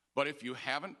 But if you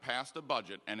haven't passed a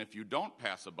budget, and if you don't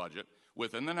pass a budget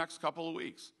within the next couple of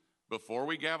weeks, before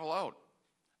we gavel out,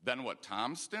 then what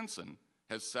Tom Stinson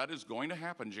has said is going to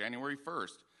happen January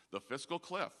 1st, the fiscal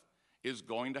cliff, is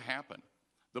going to happen.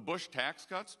 The Bush tax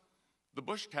cuts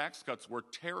were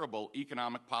terrible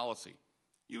economic policy.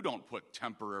 You don't put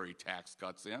temporary tax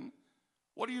cuts in.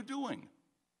 What are you doing?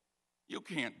 You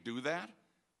can't do that.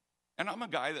 And I'm a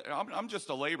guy I'm just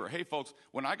a laborer. Hey, folks,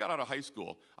 when I got out of high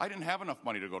school, I didn't have enough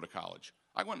money to go to college.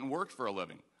 I went and worked for a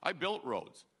living. I built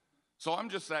roads. So I'm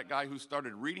just that guy who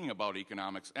started reading about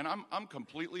economics, and I'm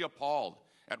completely appalled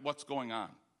at what's going on.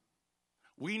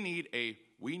 We need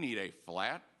a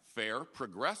flat, fair,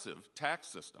 progressive tax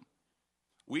system.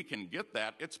 We can get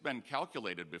that. It's been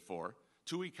calculated before.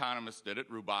 2 economists did it,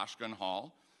 Rubashka and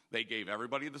Hall. They gave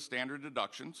everybody the standard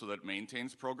deduction so that it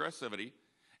maintains progressivity,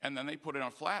 and then they put in a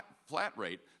flat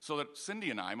rate so that Cindy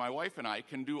and I, my wife and I,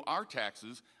 can do our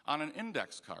taxes on an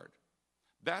index card.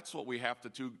 That's what we have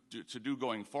to do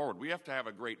going forward. We have to have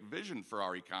a great vision for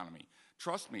our economy.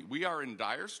 Trust me, we are in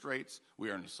dire straits. We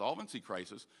are in a solvency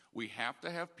crisis. We have to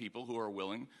have people who are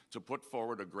willing to put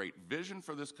forward a great vision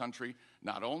for this country,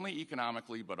 not only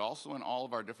economically, but also in all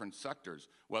of our different sectors,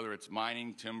 whether it's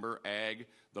mining, timber, ag,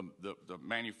 the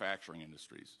manufacturing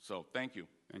industries. So thank you.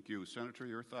 Thank you. Senator,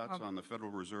 your thoughts on the Federal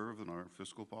Reserve and our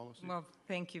fiscal policy? Well,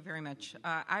 thank you very much.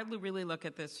 I really look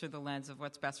at this through the lens of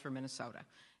what's best for Minnesota.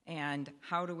 And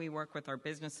how do we work with our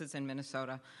businesses in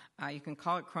Minnesota? You can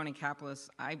call it crony capitalists.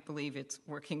 I believe it's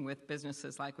working with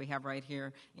businesses like we have right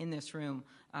here in this room,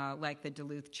 like the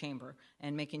Duluth Chamber,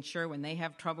 and making sure when they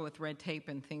have trouble with red tape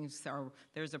and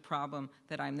there's a problem,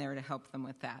 that I'm there to help them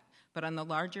with that. But on the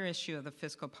larger issue of the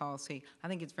fiscal policy, I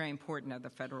think it's very important of the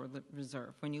Federal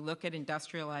Reserve. When you look at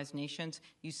industrialized nations,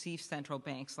 you see central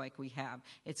banks like we have.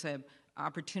 It's an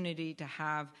opportunity to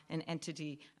have an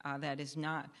entity that is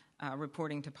not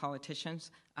reporting to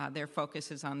politicians. Their focus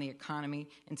is on the economy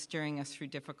and steering us through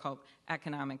difficult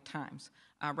economic times.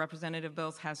 Representative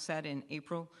Bills has said in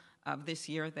April of this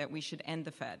year that we should end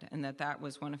the Fed, and that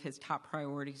was one of his top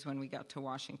priorities when we got to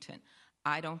Washington.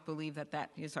 I don't believe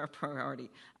that is our priority.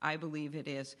 I believe it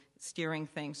is steering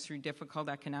things through difficult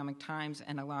economic times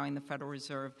and allowing the Federal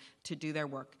Reserve to do their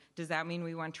work. Does that mean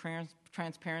we want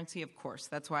transparency? Of course.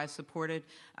 That's why I supported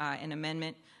an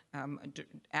amendment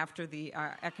after the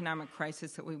economic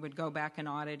crisis that we would go back and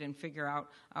audit and figure out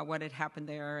what had happened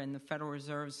there and the Federal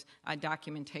Reserve's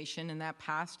documentation, and that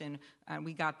passed, and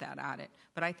we got that audit.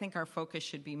 But I think our focus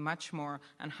should be much more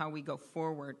on how we go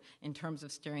forward in terms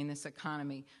of steering this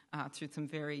economy through some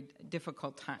very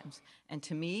difficult times. And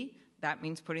to me, that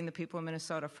means putting the people of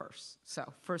Minnesota first. So,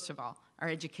 first of all, our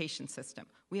education system.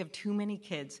 We have too many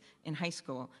kids in high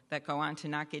school that go on to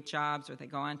not get jobs, or they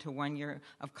go on to 1 year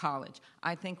of college.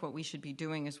 I think what we should be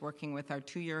doing is working with our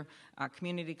 2-year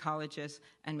community colleges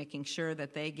and making sure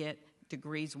that they get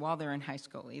degrees while they're in high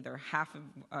school, either half of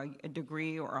a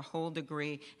degree or a whole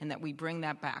degree, and that we bring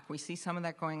that back. We see some of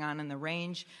that going on in the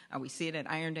range. We see it at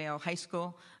Irondale High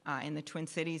School in the Twin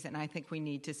Cities, and I think we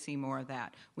need to see more of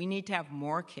that. We need to have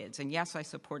more kids, and yes, I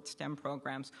support STEM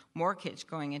programs, more kids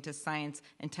going into science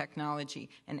and technology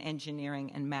and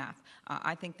engineering and math.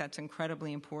 I think that's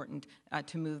incredibly important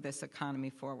to move this economy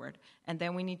forward. And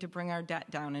then we need to bring our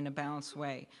debt down in a balanced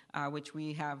way, which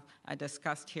we have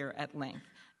discussed here at length.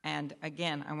 And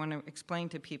again, I want to explain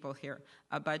to people here,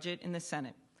 a budget in the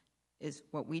Senate is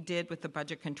what we did with the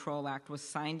Budget Control Act was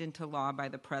signed into law by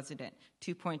the President,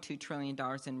 $2.2 trillion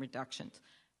in reductions.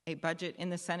 A budget in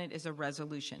the Senate is a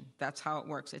resolution. That's how it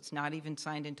works. It's not even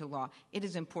signed into law. It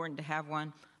is important to have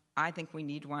one. I think we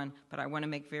need one, but I want to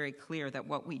make very clear that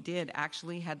what we did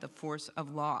actually had the force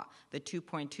of law, the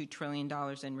 $2.2 trillion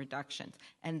in reductions.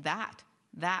 And that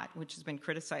That, which has been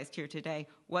criticized here today,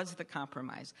 was the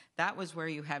compromise. That was where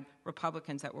you had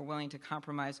Republicans that were willing to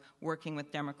compromise, working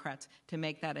with Democrats to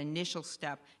make that initial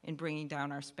step in bringing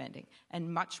down our spending.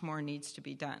 And much more needs to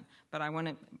be done. But I want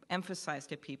to emphasize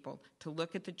to people to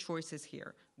look at the choices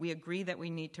here. We agree that we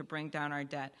need to bring down our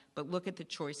debt, but look at the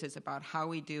choices about how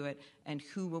we do it and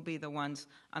who will be the ones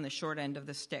on the short end of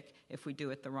the stick if we do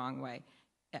it the wrong way.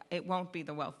 It won't be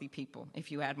the wealthy people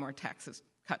if you add more taxes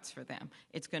cuts for them.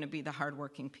 It's going to be the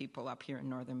hardworking people up here in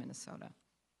northern Minnesota.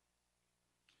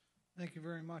 Thank you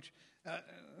very much.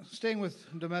 Staying with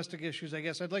domestic issues, I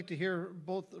guess I'd like to hear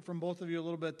from both of you a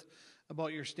little bit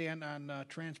about your stand on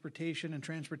transportation and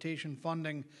transportation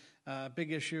funding.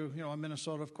 Big issue, in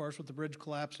Minnesota, of course, with the bridge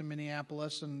collapse in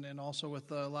Minneapolis, and also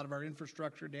with a lot of our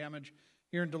infrastructure damage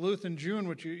here in Duluth in June,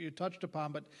 which you touched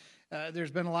upon. But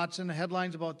there's been lots in the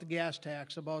headlines about the gas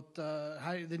tax, about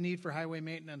the need for highway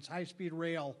maintenance, high-speed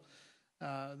rail,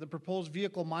 the proposed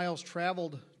vehicle miles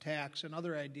traveled tax, and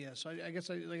other ideas. So I guess,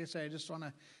 like I say, I just want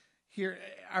to hear,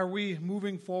 are we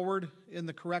moving forward in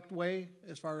the correct way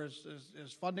as far as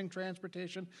funding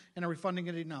transportation, and are we funding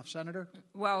it enough? Senator?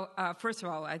 Well, first of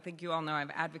all, I think you all know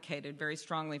I've advocated very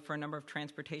strongly for a number of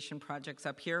transportation projects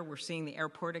up here. We're seeing the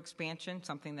airport expansion,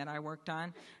 something that I worked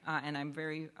on, and I'm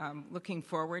very looking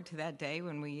forward to that day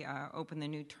when we open the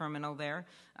new terminal there.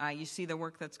 You see the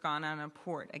work that's gone on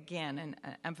port, again, an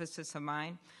emphasis of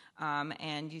mine.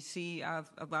 And you see a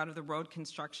lot of the road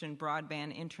construction,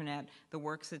 broadband, internet, the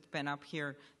works that's been up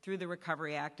here through the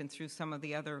Recovery Act and through some of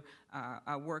the other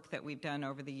work that we've done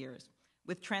over the years.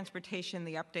 With transportation,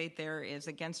 the update there is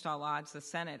against all odds. The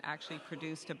Senate actually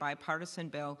produced a bipartisan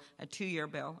bill, a 2-year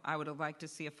bill. I would have liked to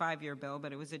see a 5-year bill,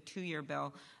 but it was a 2-year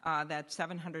bill that's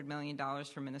 $700 million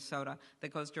for Minnesota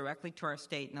that goes directly to our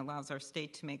state and allows our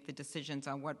state to make the decisions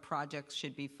on what projects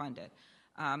should be funded.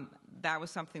 That was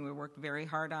something we worked very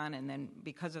hard on, and then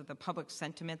because of the public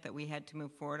sentiment that we had to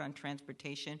move forward on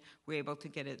transportation, we were able to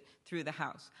get it through the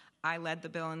House. I led the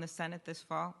bill in the Senate this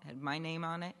fall, had my name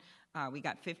on it. We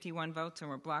got 51 votes and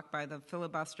were blocked by the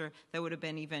filibuster. That would have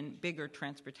been even bigger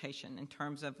transportation in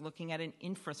terms of looking at an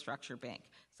infrastructure bank,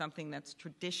 something that's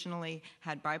traditionally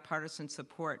had bipartisan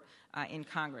support in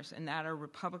Congress, and that are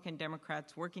Republican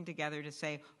Democrats working together to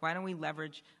say, why don't we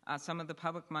leverage some of the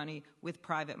public money with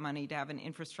private money to have an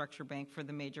infrastructure bank for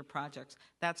the major projects.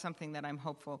 That's something that I'm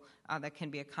hopeful that can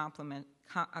be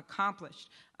accomplished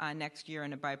next year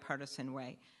in a bipartisan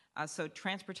way. So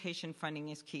transportation funding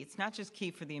is key. It's not just key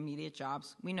for the immediate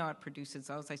jobs. We know it produces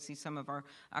those. I see some of our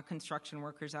construction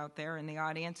workers out there in the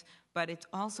audience. But it's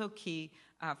also key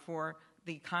for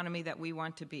the economy that we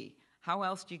want to be. How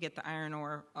else do you get the iron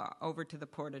ore over to the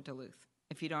port of Duluth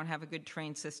if you don't have a good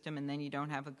train system and then you don't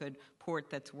have a good port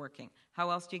that's working? How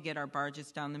else do you get our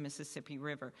barges down the Mississippi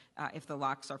River if the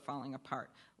locks are falling apart?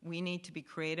 We need to be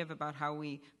creative about how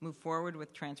we move forward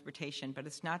with transportation, but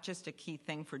it's not just a key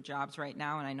thing for jobs right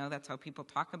now, and I know that's how people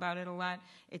talk about it a lot.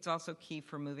 It's also key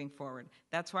for moving forward.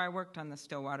 That's why I worked on the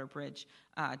Stillwater Bridge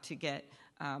to get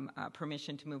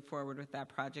permission to move forward with that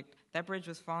project. That bridge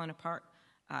was falling apart.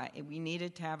 We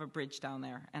needed to have a bridge down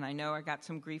there, and I know I got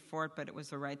some grief for it, but it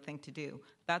was the right thing to do.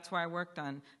 That's why I worked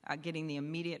on getting the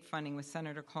immediate funding with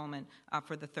Senator Coleman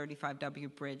for the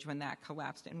 35W bridge when that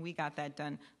collapsed, and we got that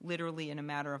done literally in a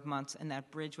matter of months, and that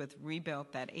bridge was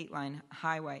rebuilt, that 8-line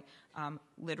highway,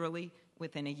 literally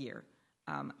within a year.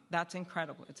 That's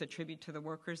incredible. It's a tribute to the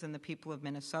workers and the people of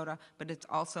Minnesota, but it's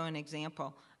also an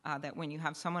example that when you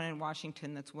have someone in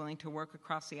Washington that's willing to work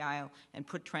across the aisle and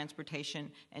put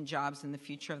transportation and jobs in the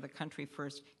future of the country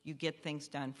first, you get things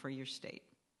done for your state.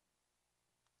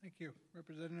 Thank you.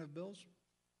 Representative Bills?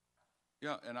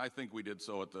 Yeah, and I think we did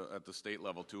so at the state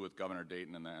level too with Governor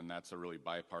Dayton, and that's a really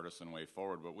bipartisan way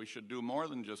forward. But we should do more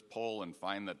than just poll and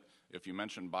find that if you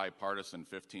mention bipartisan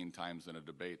 15 times in a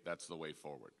debate, that's the way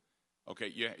forward.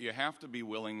 Okay, you have to be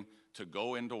willing to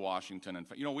go into Washington, and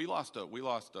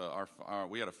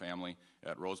we had a family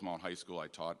at Rosemount High School. I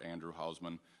taught Andrew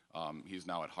Hausman. He's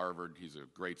now at Harvard. He's a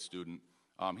great student.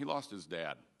 He lost his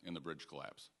dad in the bridge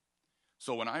collapse.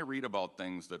 So when I read about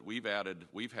things that we've had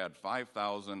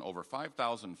over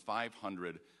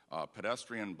 5,500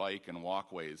 pedestrian, bike, and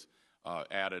walkways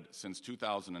added since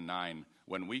 2009,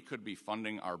 when we could be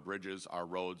funding our bridges, our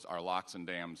roads, our locks and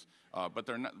dams, but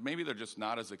maybe they're just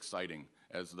not as exciting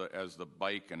as the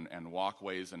bike and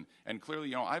walkways. And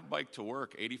clearly, I've biked to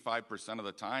work 85% of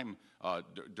the time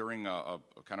during a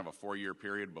kind of a 4-year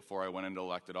period before I went into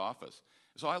elected office.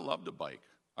 So I love to bike.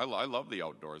 I love the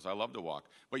outdoors. I love to walk.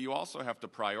 But you also have to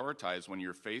prioritize when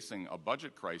you're facing a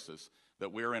budget crisis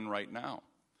that we're in right now.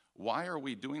 Why are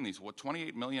we doing these?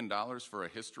 $28 million for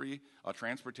a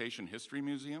transportation history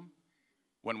museum?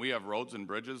 When we have roads and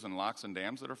bridges and locks and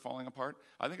dams that are falling apart,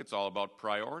 I think it's all about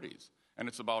priorities, and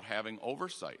it's about having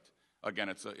oversight. Again,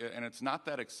 it's not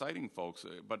that exciting, folks,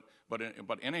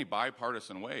 but in a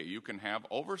bipartisan way, you can have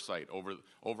oversight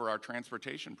over our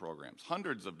transportation programs,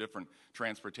 hundreds of different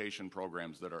transportation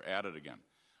programs that are added again.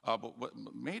 But what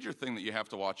major thing that you have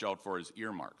to watch out for is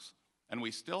earmarks. And we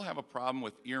still have a problem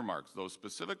with earmarks, those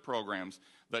specific programs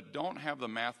that don't have the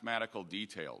mathematical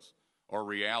details or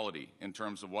reality in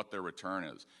terms of what their return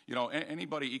is. You know,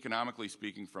 anybody economically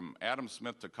speaking, from Adam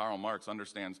Smith to Karl Marx,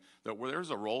 understands that there's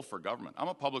a role for government. I'm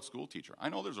a public school teacher. I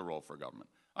know there's a role for government.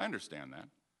 I understand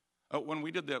that. When we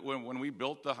did that, when we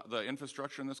built the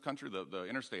infrastructure in this country, the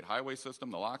interstate highway system,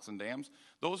 the locks and dams,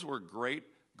 those were great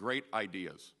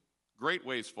ideas, great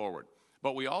ways forward.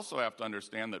 But we also have to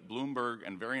understand that Bloomberg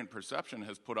and Variant Perception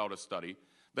has put out a study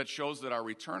that shows that our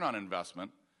return on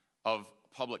investment of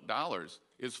public dollars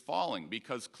is falling,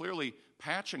 because clearly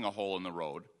patching a hole in the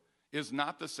road is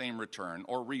not the same return,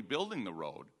 or rebuilding the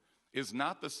road is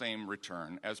not the same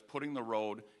return as putting the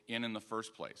road in the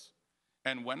first place.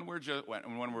 And when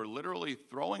we're literally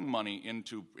throwing money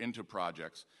into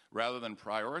projects rather than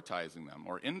prioritizing them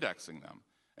or indexing them,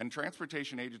 and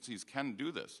transportation agencies can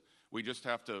do this, we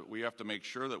have to make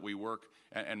sure that we work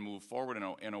and move forward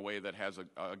in a way that has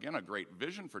again a great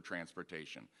vision for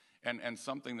transportation, and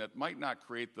something that might not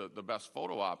create the best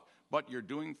photo op, but you're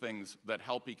doing things that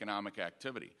help economic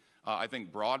activity. I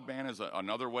think broadband is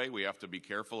another way. We have to be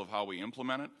careful of how we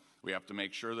implement it. We have to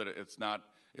make sure that it's not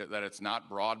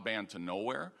broadband to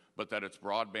nowhere, but that it's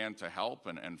broadband to help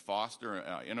and foster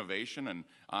innovation and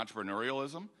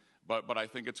entrepreneurialism. But I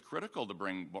think it's critical to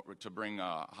bring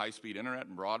high-speed internet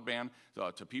and broadband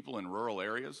to people in rural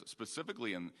areas,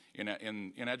 specifically in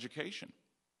education.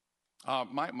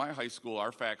 My high school,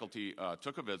 our faculty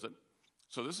took a visit.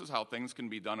 So this is how things can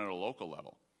be done at a local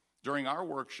level. During our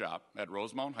workshop at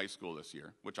Rosemount High School this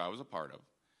year, which I was a part of,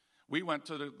 we went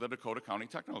to the Dakota County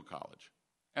Technical College.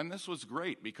 And this was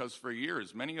great, because for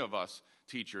years, many of us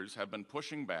teachers have been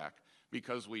pushing back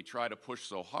because we try to push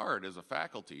so hard as a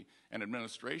faculty and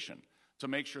administration to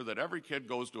make sure that every kid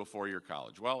goes to a four-year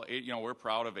college. Well, we're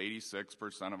proud of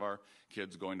 86% of our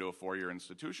kids going to a four-year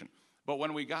institution. But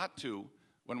when we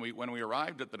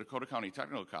arrived at the Dakota County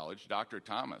Technical College, Dr.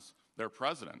 Thomas, their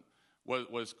president,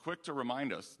 was quick to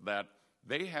remind us that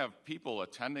they have people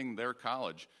attending their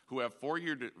college who have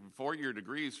four-year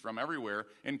degrees from everywhere,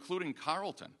 including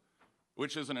Carleton,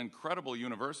 which is an incredible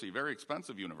university, very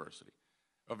expensive university,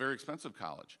 a very expensive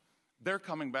college. They're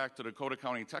coming back to Dakota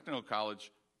County Technical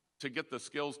College to get the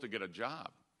skills to get a job.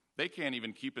 They can't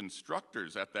even keep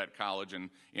instructors at that college in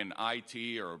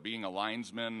IT or being a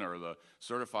linesman or the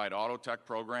certified auto tech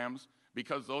programs,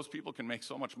 because those people can make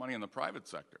so much money in the private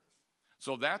sector.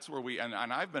 So that's where and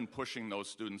I've been pushing those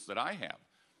students that I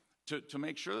have to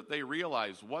make sure that they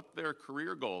realize what their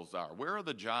career goals are. Where are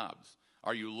the jobs?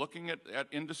 Are you looking at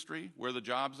industry where the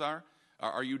jobs are?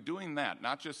 Are you doing that?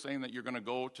 Not just saying that you're going to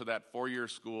go to that four-year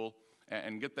school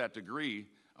and get that degree,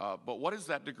 but what is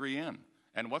that degree in?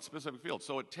 And what specific field?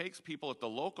 So it takes people at the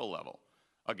local level,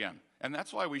 again. And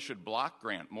that's why we should block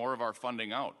grant more of our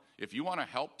funding out. If you want to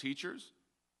help teachers,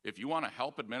 if you want to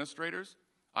help administrators,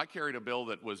 I carried a bill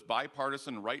that was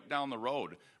bipartisan right down the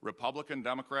road, Republican,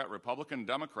 Democrat,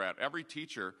 every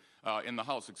teacher in the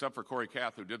House, except for Corey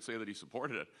Kath, who did say that he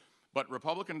supported it. But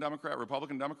Republican,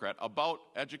 Democrat, about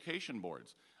education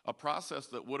boards, a process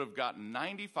that would have gotten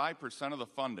 95% of the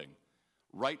funding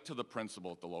right to the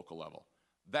principal at the local level.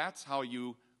 That's how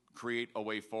you create a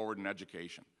way forward in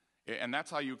education. And that's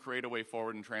how you create a way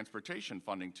forward in transportation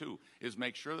funding, too, is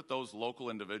make sure that those local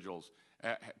individuals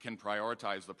can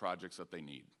prioritize the projects that they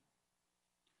need.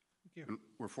 Thank you. And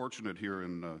we're fortunate here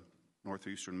in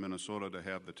northeastern Minnesota to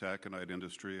have the taconite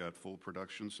industry at full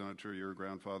production. Senator, your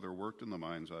grandfather worked in the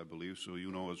mines, I believe, so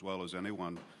you know as well as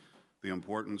anyone the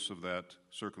importance of that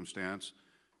circumstance.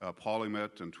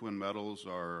 Polymet and twin metals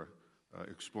are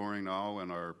exploring now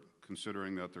and are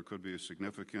considering that there could be a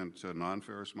significant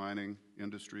non-ferrous mining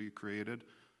industry created.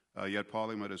 Yet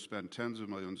Polymet has spent tens of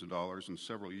millions of dollars in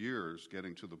several years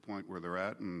getting to the point where they're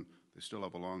at, and they still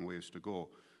have a long ways to go.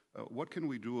 What can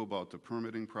we do about the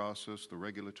permitting process, the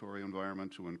regulatory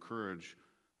environment to encourage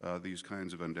these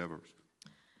kinds of endeavors?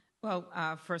 Well,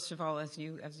 first of all, as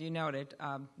you noted,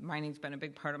 mining's been a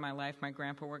big part of my life. My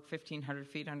grandpa worked 1,500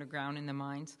 feet underground in the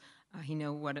mines. He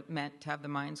knew what it meant to have the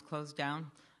mines closed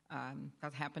down.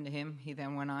 That happened to him. He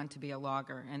then went on to be a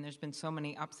logger. And there's been so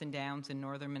many ups and downs in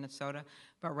northern Minnesota.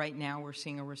 But right now we're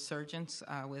seeing a resurgence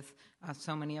with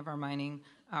so many of our mining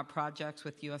projects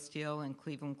with U.S. Steel and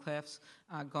Cleveland Cliffs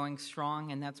going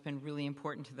strong. And that's been really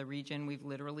important to the region. We've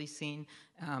literally seen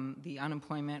the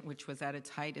unemployment, which was at its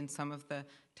height in some of the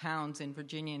towns in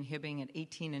Virginia and Hibbing at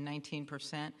 18 and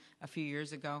 19% a few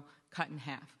years ago, cut in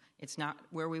half. It's not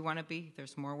where we want to be.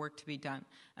 There's more work to be done.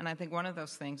 And I think one of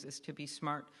those things is to be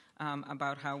smart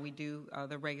about how we do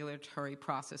the regulatory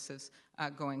processes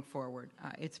going forward.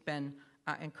 It's been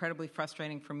incredibly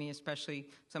frustrating for me, especially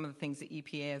some of the things the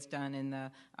EPA has done in the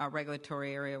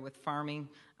regulatory area with farming.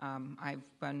 I've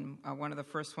been one of the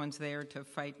first ones there to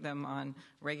fight them on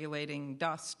regulating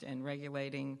dust and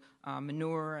regulating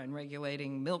manure and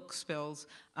regulating milk spills,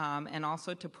 and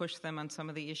also to push them on some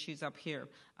of the issues up here.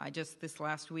 Just this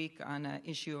last week on an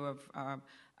issue of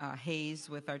haze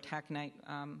with our taconite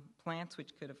plants,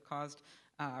 which could have caused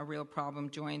a real problem,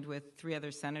 joined with 3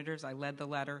 other senators. I led the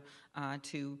letter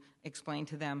to explain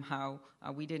to them how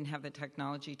we didn't have the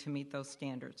technology to meet those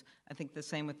standards. I think the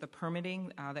same with the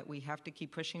permitting, that we have to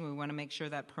keep pushing. We want to make sure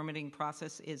that permitting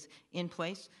process is in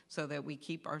place so that we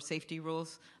keep our safety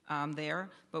rules there,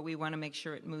 but we want to make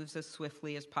sure it moves as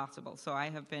swiftly as possible. So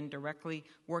I have been directly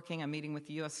working. I'm meeting with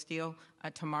U.S. Steel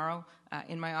tomorrow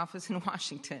in my office in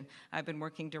Washington. I've been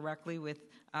working directly with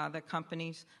the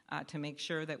companies to make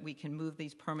sure that we can move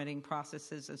these permitting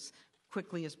processes as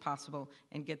quickly as possible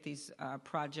and get these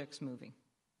projects moving.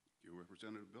 Thank you,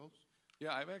 Representative Bills.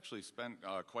 Yeah, I've actually spent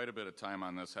quite a bit of time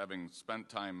on this, having spent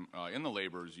time in the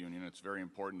laborers union. It's very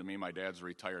important to me. My dad's a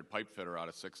retired pipe fitter out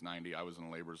of 690. I was in the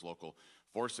laborers local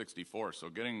 464. So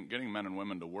getting men and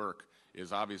women to work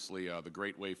is obviously the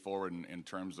great way forward in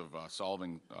terms of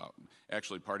solving,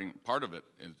 actually part of it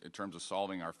in terms of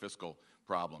solving our fiscal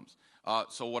problems.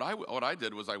 So what I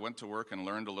did was I went to work and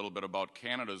learned a little bit about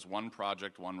Canada's One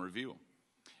Project, One Review.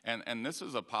 And this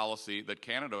is a policy that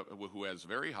Canada, who has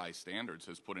very high standards,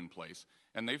 has put in place,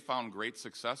 and they've found great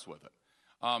success with it.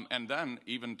 And then,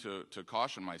 even to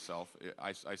caution myself,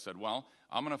 I said, well,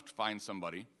 I'm going to find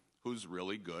somebody who's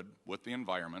really good with the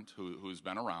environment, who's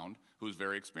been around, who's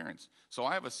very experienced. So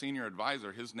I have a senior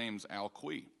advisor. His name's Al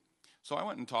Quee. So I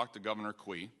went and talked to Governor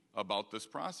Quee about this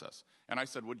process. And I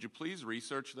said, would you please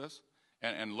research this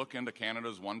and look into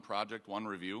Canada's One Project, One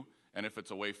Review, and if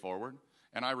it's a way forward?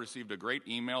 And I received a great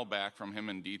email back from him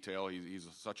in detail. He's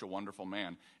such a wonderful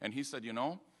man. And he said, you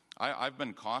know, I've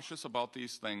been cautious about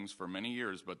these things for many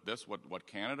years, but what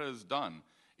Canada has done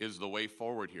is the way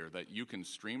forward here, that you can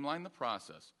streamline the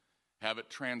process, have it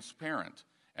transparent,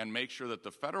 and make sure that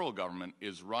the federal government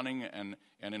is running and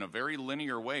in a very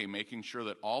linear way, making sure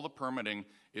that all the permitting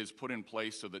is put in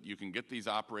place so that you can get these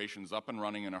operations up and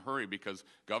running in a hurry, because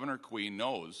Governor Quee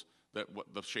knows that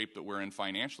the shape that we're in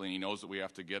financially, and he knows that we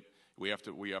have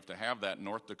to have that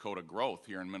North Dakota growth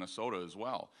here in Minnesota as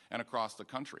well, and across the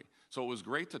country. So it was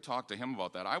great to talk to him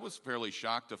about that. I was fairly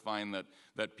shocked to find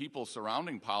that people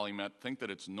surrounding PolyMet think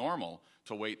that it's normal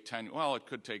to wait it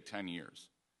could take 10 years.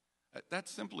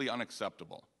 That's simply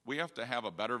unacceptable. We have to have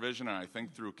a better vision, and I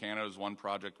think through Canada's One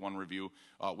Project, One Review,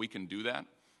 we can do that.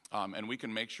 And we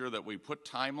can make sure that we put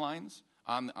timelines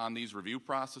on these review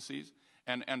processes,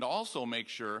 and also make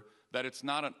sure that it's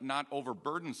not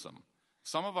overburdensome.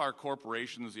 Some of our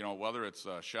corporations, you know, whether it's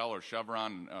Shell or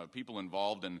Chevron, people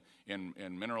involved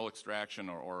in mineral extraction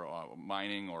or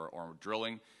mining or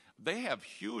drilling, they have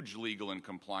huge legal and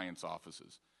compliance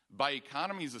offices. By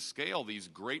economies of scale, these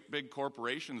great big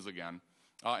corporations again,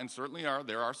 and certainly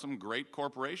there are some great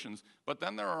corporations, but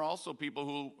then there are also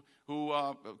people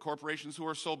corporations who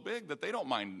are so big that they don't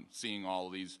mind seeing all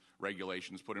of these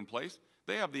regulations put in place.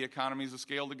 They have the economies of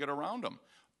scale to get around them.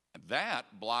 That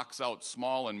blocks out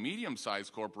small and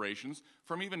medium-sized corporations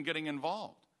from even getting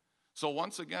involved. So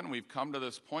once again, we've come to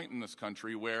this point in this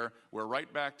country where we're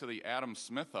right back to the Adam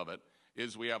Smith of it,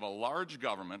 is we have a large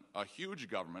government, a huge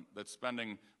government, that's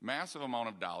spending massive amount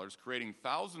of dollars, creating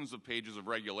thousands of pages of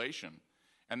regulation,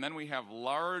 and then we have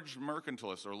large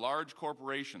mercantilists or large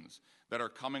corporations that are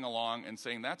coming along and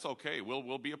saying, that's okay,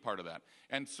 we'll be a part of that.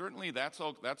 And certainly that's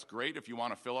great if you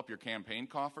want to fill up your campaign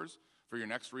coffers for your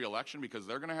next re-election, because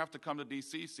they're going to have to come to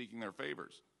D.C. seeking their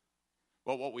favors.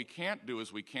 But what we can't do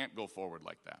is we can't go forward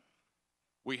like that.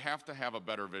 We have to have a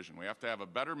better vision. We have to have a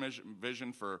better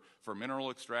vision for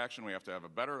mineral extraction. We have to have a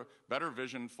better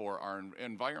vision for our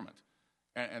environment.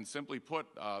 And simply put,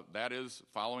 that is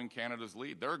following Canada's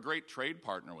lead. They're a great trade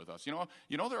partner with us. You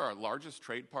know they're our largest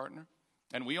trade partner,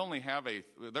 and we only have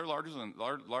they're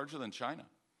larger than China,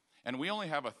 and we only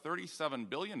have a $37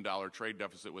 billion trade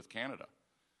deficit with Canada.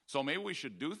 So maybe we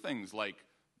should do things like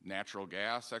natural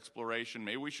gas exploration.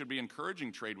 Maybe we should be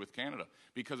encouraging trade with Canada,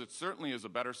 because it certainly is a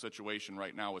better situation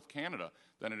right now with Canada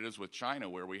than it is with China,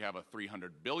 where we have a $300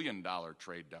 billion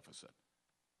trade deficit,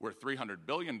 where $300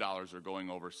 billion are going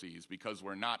overseas because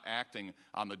we're not acting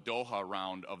on the Doha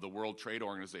round of the World Trade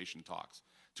Organization talks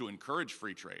to encourage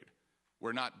free trade.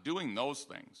 We're not doing those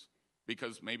things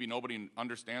because maybe nobody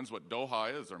understands what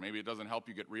Doha is, or maybe it doesn't help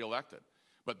you get reelected.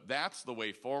 But that's the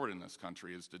way forward in this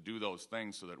country, is to do those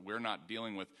things so that we're not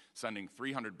dealing with sending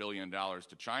 $300 billion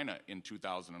to China in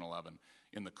 2011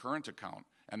 in the current account,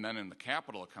 and then in the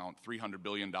capital account, $300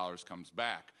 billion comes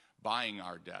back, buying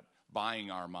our debt,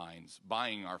 buying our mines,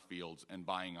 buying our fields, and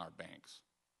buying our banks.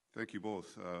 Thank you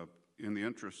both. In the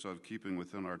interest of keeping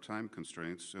within our time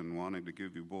constraints and wanting to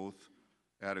give you both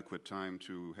adequate time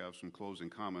to have some closing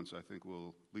comments, I think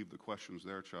we'll leave the questions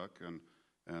there, Chuck,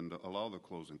 and allow the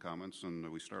closing comments.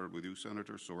 And we started with you,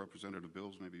 Senator. So Representative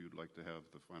Bills, maybe you'd like to have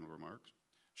the final remarks.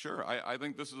 Sure. I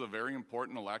think this is a very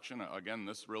important election. Again,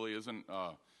 this really isn't,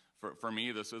 for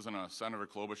me, this isn't a Senator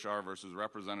Klobuchar versus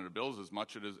Representative Bills as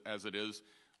much as it is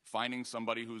finding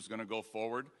somebody who's going to go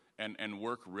forward and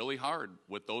work really hard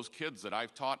with those kids that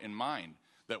I've taught in mind,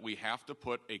 that we have to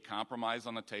put a compromise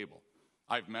on the table.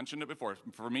 I've mentioned it before.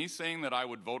 For me, saying that I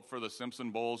would vote for the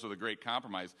Simpson Bowles or the Great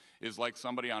Compromise is like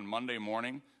somebody on Monday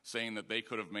morning saying that they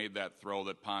could have made that throw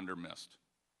that Ponder missed.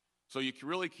 So you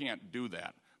really can't do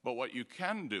that. But what you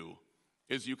can do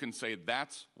is you can say,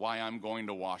 that's why I'm going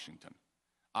to Washington.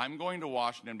 I'm going to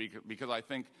Washington because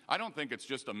I don't think it's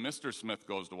just a Mr. Smith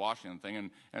goes to Washington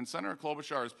thing. And Senator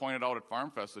Klobuchar has pointed out at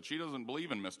Farm Fest that she doesn't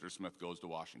believe in Mr. Smith goes to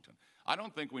Washington. I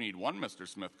don't think we need one Mr.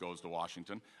 Smith goes to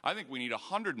Washington. I think we need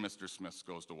 100 Mr. Smiths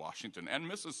goes to Washington and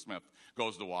Mrs. Smith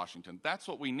goes to Washington. That's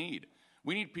what we need.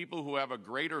 We need people who have a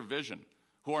greater vision,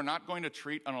 who are not going to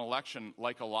treat an election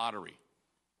like a lottery,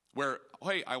 where,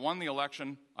 hey, I won the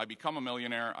election, I become a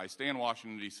millionaire, I stay in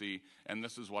Washington, D.C., and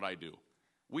this is what I do.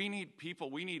 We need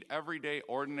people, we need everyday,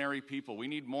 ordinary people. We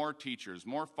need more teachers,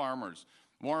 more farmers,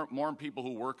 more people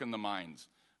who work in the mines,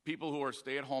 people who are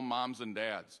stay-at-home moms and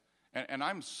dads. And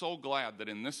I'm so glad that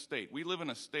in this state, we live in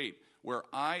a state where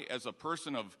I, as a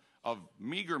person of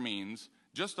meager means,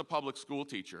 just a public school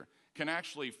teacher, can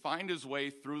actually find his way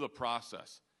through the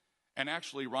process and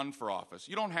actually run for office.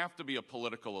 You don't have to be a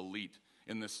political elite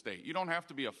in this state. You don't have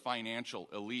to be a financial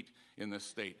elite in this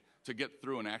state to get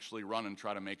through and actually run and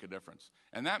try to make a difference.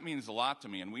 And that means a lot to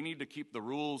me, and we need to keep the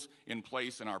rules in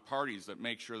place in our parties that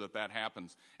make sure that that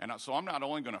happens. And so I'm not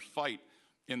only going to fight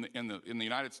in the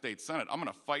United States Senate, I'm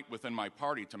going to fight within my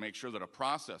party to make sure that a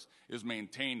process is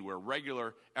maintained where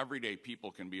regular, everyday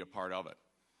people can be a part of it.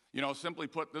 You know, simply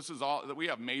put, this is all, we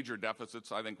have major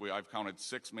deficits. I think I've counted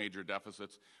 6 major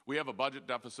deficits. We have a budget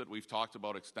deficit we've talked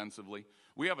about extensively.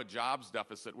 We have a jobs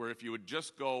deficit where if you would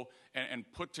just go and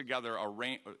put together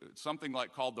something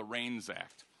called the REINS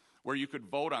Act, where you could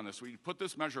vote on this, we put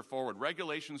this measure forward,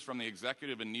 regulations from the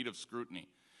executive in need of scrutiny.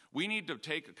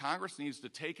 Congress needs to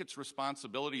take its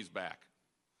responsibilities back.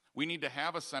 We need to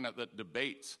have a Senate that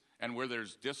debates and where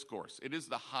there's discourse. It is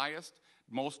the highest,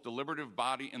 most deliberative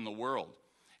body in the world.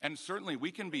 And certainly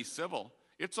we can be civil.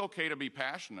 It's okay to be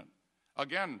passionate.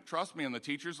 Again, trust me, in the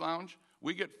teacher's lounge,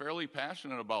 we get fairly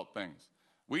passionate about things.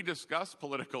 We discuss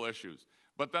political issues.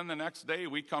 But then the next day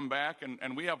we come back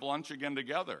and we have lunch again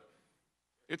together.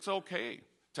 It's okay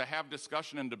to have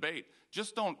discussion and debate.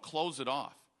 Just don't close it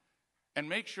off. And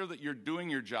make sure that you're doing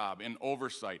your job in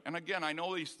oversight. And again, I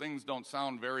know these things don't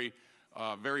sound very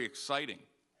exciting.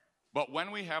 But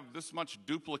when we have this much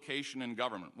duplication in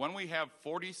government, when we have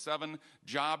 47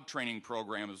 job training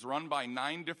programs run by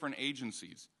 9 different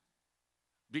agencies,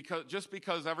 just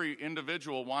because every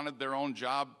individual wanted their own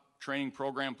job training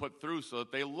program put through so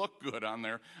that they look good on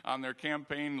their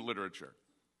campaign literature.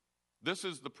 This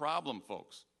is the problem,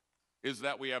 folks, is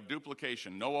that we have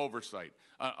duplication, no oversight.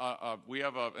 In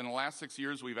the last 6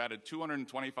 years, we've added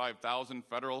 225,000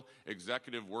 federal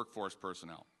executive workforce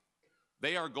personnel.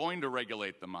 They are going to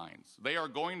regulate the mines. They are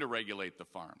going to regulate the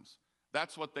farms.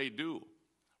 That's what they do.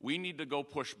 We need to go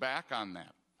push back on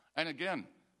that. And again,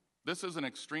 this isn't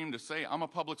extreme to say. I'm a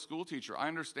public school teacher. I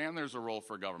understand there's a role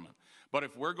for government. But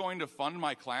if we're going to fund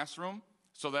my classroom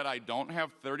so that I don't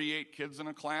have 38 kids in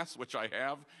a class, which I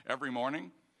have every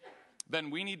morning, then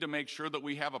we need to make sure that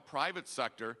we have a private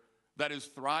sector that is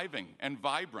thriving and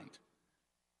vibrant.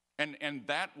 And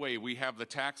that way we have the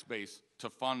tax base to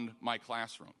fund my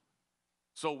classroom.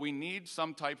 So we need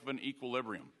some type of an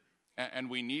equilibrium, and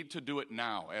we need to do it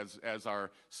now. As our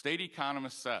state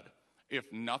economist said,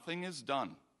 if nothing is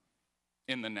done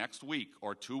in the next week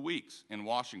or 2 weeks in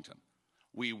Washington,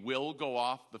 we will go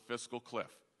off the fiscal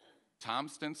cliff. Tom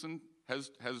Stinson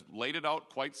has laid it out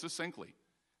quite succinctly.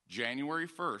 January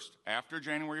 1st, after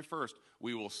January 1st,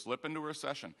 we will slip into a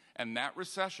recession. And that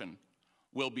recession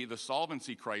will be the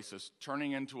solvency crisis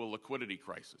turning into a liquidity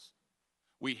crisis.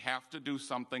 We have to do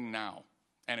something now.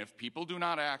 And if people do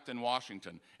not act in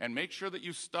Washington, and make sure that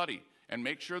you study, and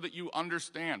make sure that you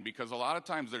understand, because a lot of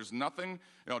times there's nothing,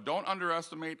 don't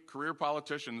underestimate career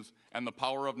politicians and the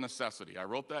power of necessity. I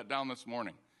wrote that down this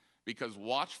morning, because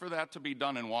watch for that to be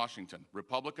done in Washington,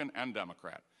 Republican and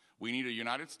Democrat. We need a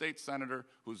United States Senator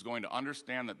who's going to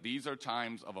understand that these are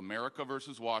times of America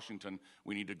versus Washington.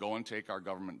 We need to go and take our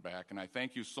government back. And I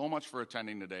thank you so much for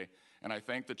attending today, and I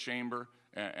thank the Chamber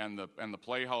and the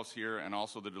Playhouse here, and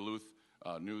also the Duluth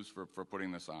News for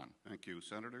putting this on. Thank you.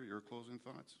 Senator, your closing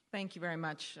thoughts? Thank you very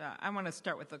much. I want to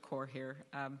start with the core here.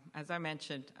 As I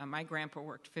mentioned, my grandpa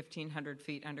worked 1,500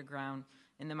 feet underground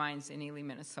in the mines in Ely,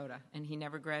 Minnesota, and he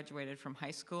never graduated from high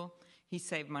school. He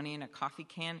saved money in a coffee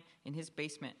can in his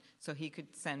basement so he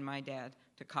could send my dad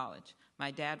to college.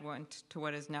 My dad went to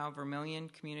what is now Vermilion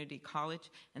Community College,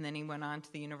 and then he went on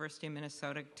to the University of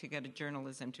Minnesota to get a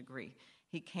journalism degree.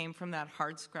 He came from that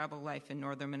hardscrabble life in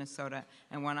northern Minnesota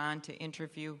and went on to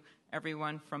interview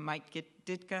everyone from Mike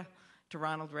Ditka to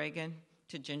Ronald Reagan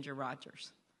to Ginger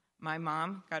Rogers. My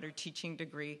mom got her teaching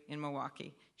degree in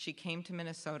Milwaukee. She came to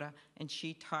Minnesota and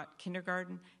she taught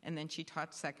kindergarten, and then she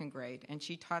taught second grade. And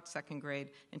she taught second grade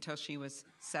until she was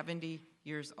 70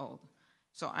 years old.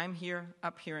 So I'm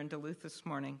up here in Duluth this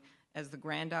morning as the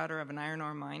granddaughter of an iron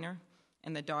ore miner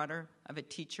and the daughter of a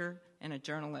teacher and a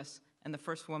journalist, and the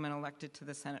first woman elected to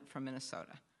the Senate from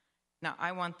Minnesota. Now,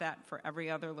 I want that for every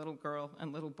other little girl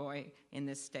and little boy in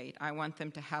this state. I want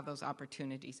them to have those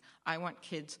opportunities. I want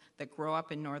kids that grow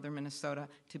up in northern Minnesota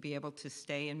to be able to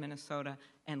stay in Minnesota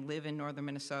and live in northern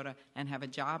Minnesota and have a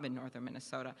job in northern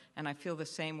Minnesota. And I feel the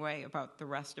same way about the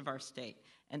rest of our state.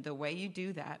 And the way you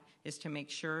do that is to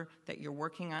make sure that you're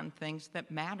working on things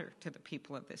that matter to the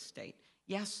people of this state.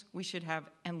 Yes, we should have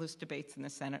endless debates in the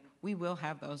Senate. We will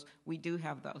have those. We do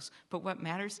have those. But what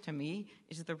matters to me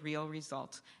is the real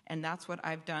results. And that's what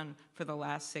I've done for the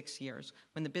last 6 years.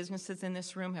 When the businesses in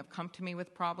this room have come to me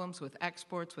with problems with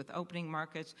exports, with opening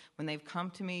markets, when they've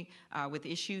come to me with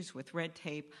issues with red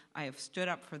tape, I have stood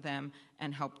up for them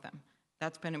and helped them.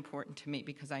 That's been important to me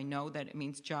because I know that it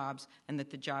means jobs and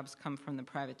that the jobs come from the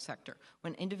private sector.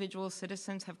 When individual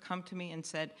citizens have come to me and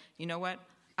said, you know what,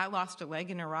 I lost a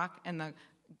leg in Iraq, and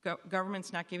the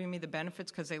government's not giving me the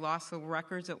benefits because they lost the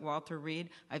records at Walter Reed.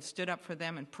 I've stood up for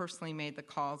them and personally made the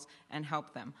calls and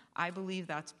helped them. I believe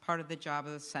that's part of the job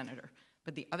of the senator.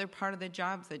 But the other part of the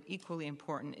job that's equally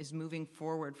important is moving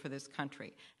forward for this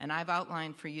country. And I've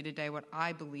outlined for you today what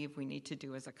I believe we need to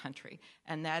do as a country.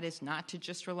 And that is not to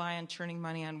just rely on churning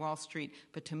money on Wall Street,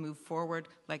 but to move forward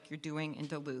like you're doing in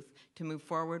Duluth, to move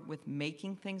forward with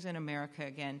making things in America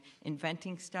again,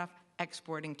 inventing stuff,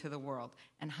 exporting to the world.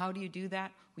 And how do you do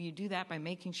that? Well, you do that by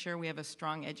making sure we have a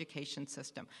strong education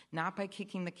system, not by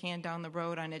kicking the can down the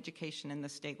road on education in the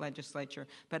state legislature,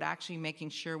 but actually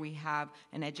making sure we have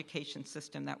an education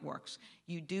system that works.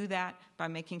 You do that by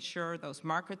making sure those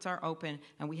markets are open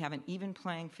and we have an even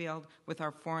playing field with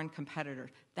our foreign competitors.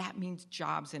 That means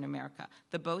jobs in America.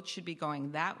 The boats should be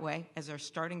going that way, as they're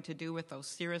starting to do with those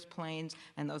Cirrus planes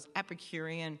and those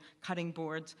Epicurean cutting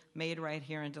boards made right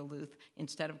here in Duluth,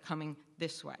 instead of coming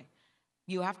this way.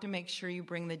 You have to make sure you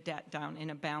bring the debt down in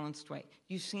a balanced way.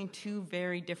 You've seen two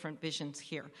very different visions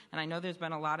here. And I know there's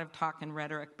been a lot of talk and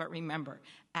rhetoric, but remember,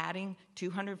 adding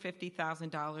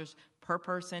 $250,000 per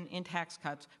person in tax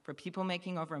cuts for people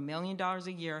making over $1 million a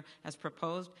year, as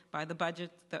proposed by the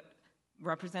budget that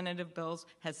Representative Bills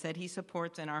has said he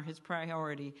supports and are his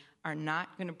priority, are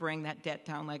not going to bring that debt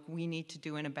down like we need to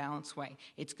do in a balanced way.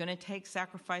 It's going to take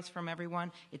sacrifice from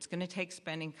everyone. It's going to take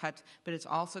spending cuts, but it's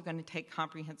also going to take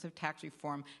comprehensive tax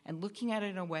reform and looking at it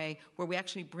in a way where we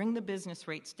actually bring the business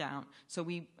rates down so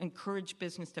we encourage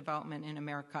business development in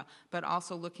America, but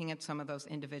also looking at some of those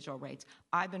individual rates.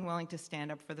 I've been willing to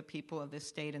stand up for the people of this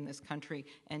state and this country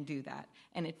and do that.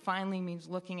 And it finally means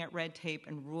looking at red tape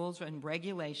and rules and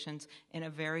regulations in a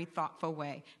very thoughtful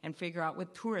way and figure out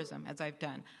with tourism, as I've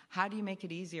done, how do you make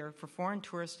it easier for foreign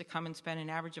tourists to come and spend an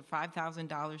average of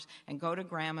 $5,000 and go to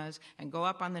grandma's and go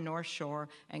up on the North Shore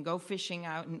and go fishing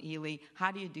out in Ely?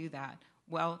 How do you do that?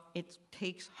 Well, it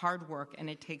takes hard work, and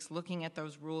it takes looking at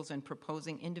those rules and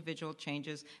proposing individual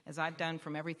changes, as I've done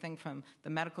from everything from the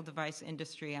medical device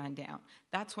industry on down.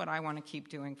 That's what I want to keep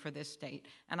doing for this state.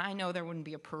 And I know there wouldn't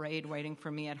be a parade waiting for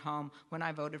me at home when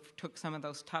I took some of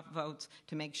those tough votes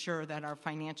to make sure that our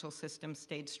financial system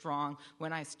stayed strong,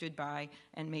 when I stood by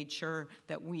and made sure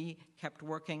that we kept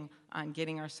working on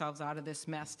getting ourselves out of this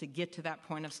mess to get to that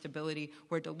point of stability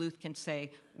where Duluth can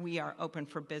say we are open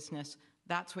for business.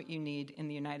 That's what you need in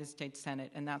the United States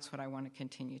Senate, and that's what I want to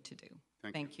continue to do.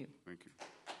 Thank you. Thank you.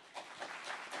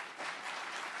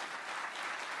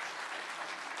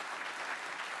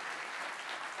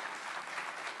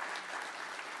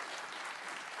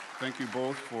 Thank you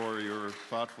both for your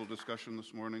thoughtful discussion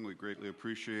this morning. We greatly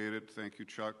appreciate it. Thank you,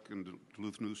 Chuck and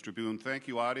Duluth News Tribune. Thank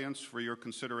you, audience, for your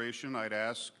consideration. I'd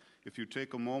ask if you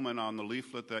take a moment on the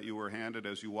leaflet that you were handed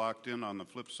as you walked in. On the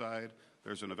flip side,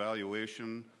 there's an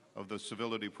evaluation of the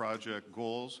Civility Project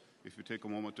goals. If you take a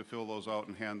moment to fill those out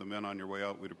and hand them in on your way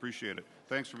out, we'd appreciate it.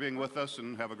 Thanks for being with us,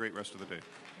 and have a great rest of the day.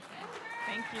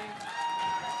 Thank you.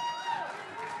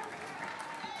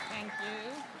 Thank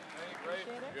you. Hey,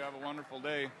 great. You have a wonderful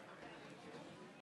day.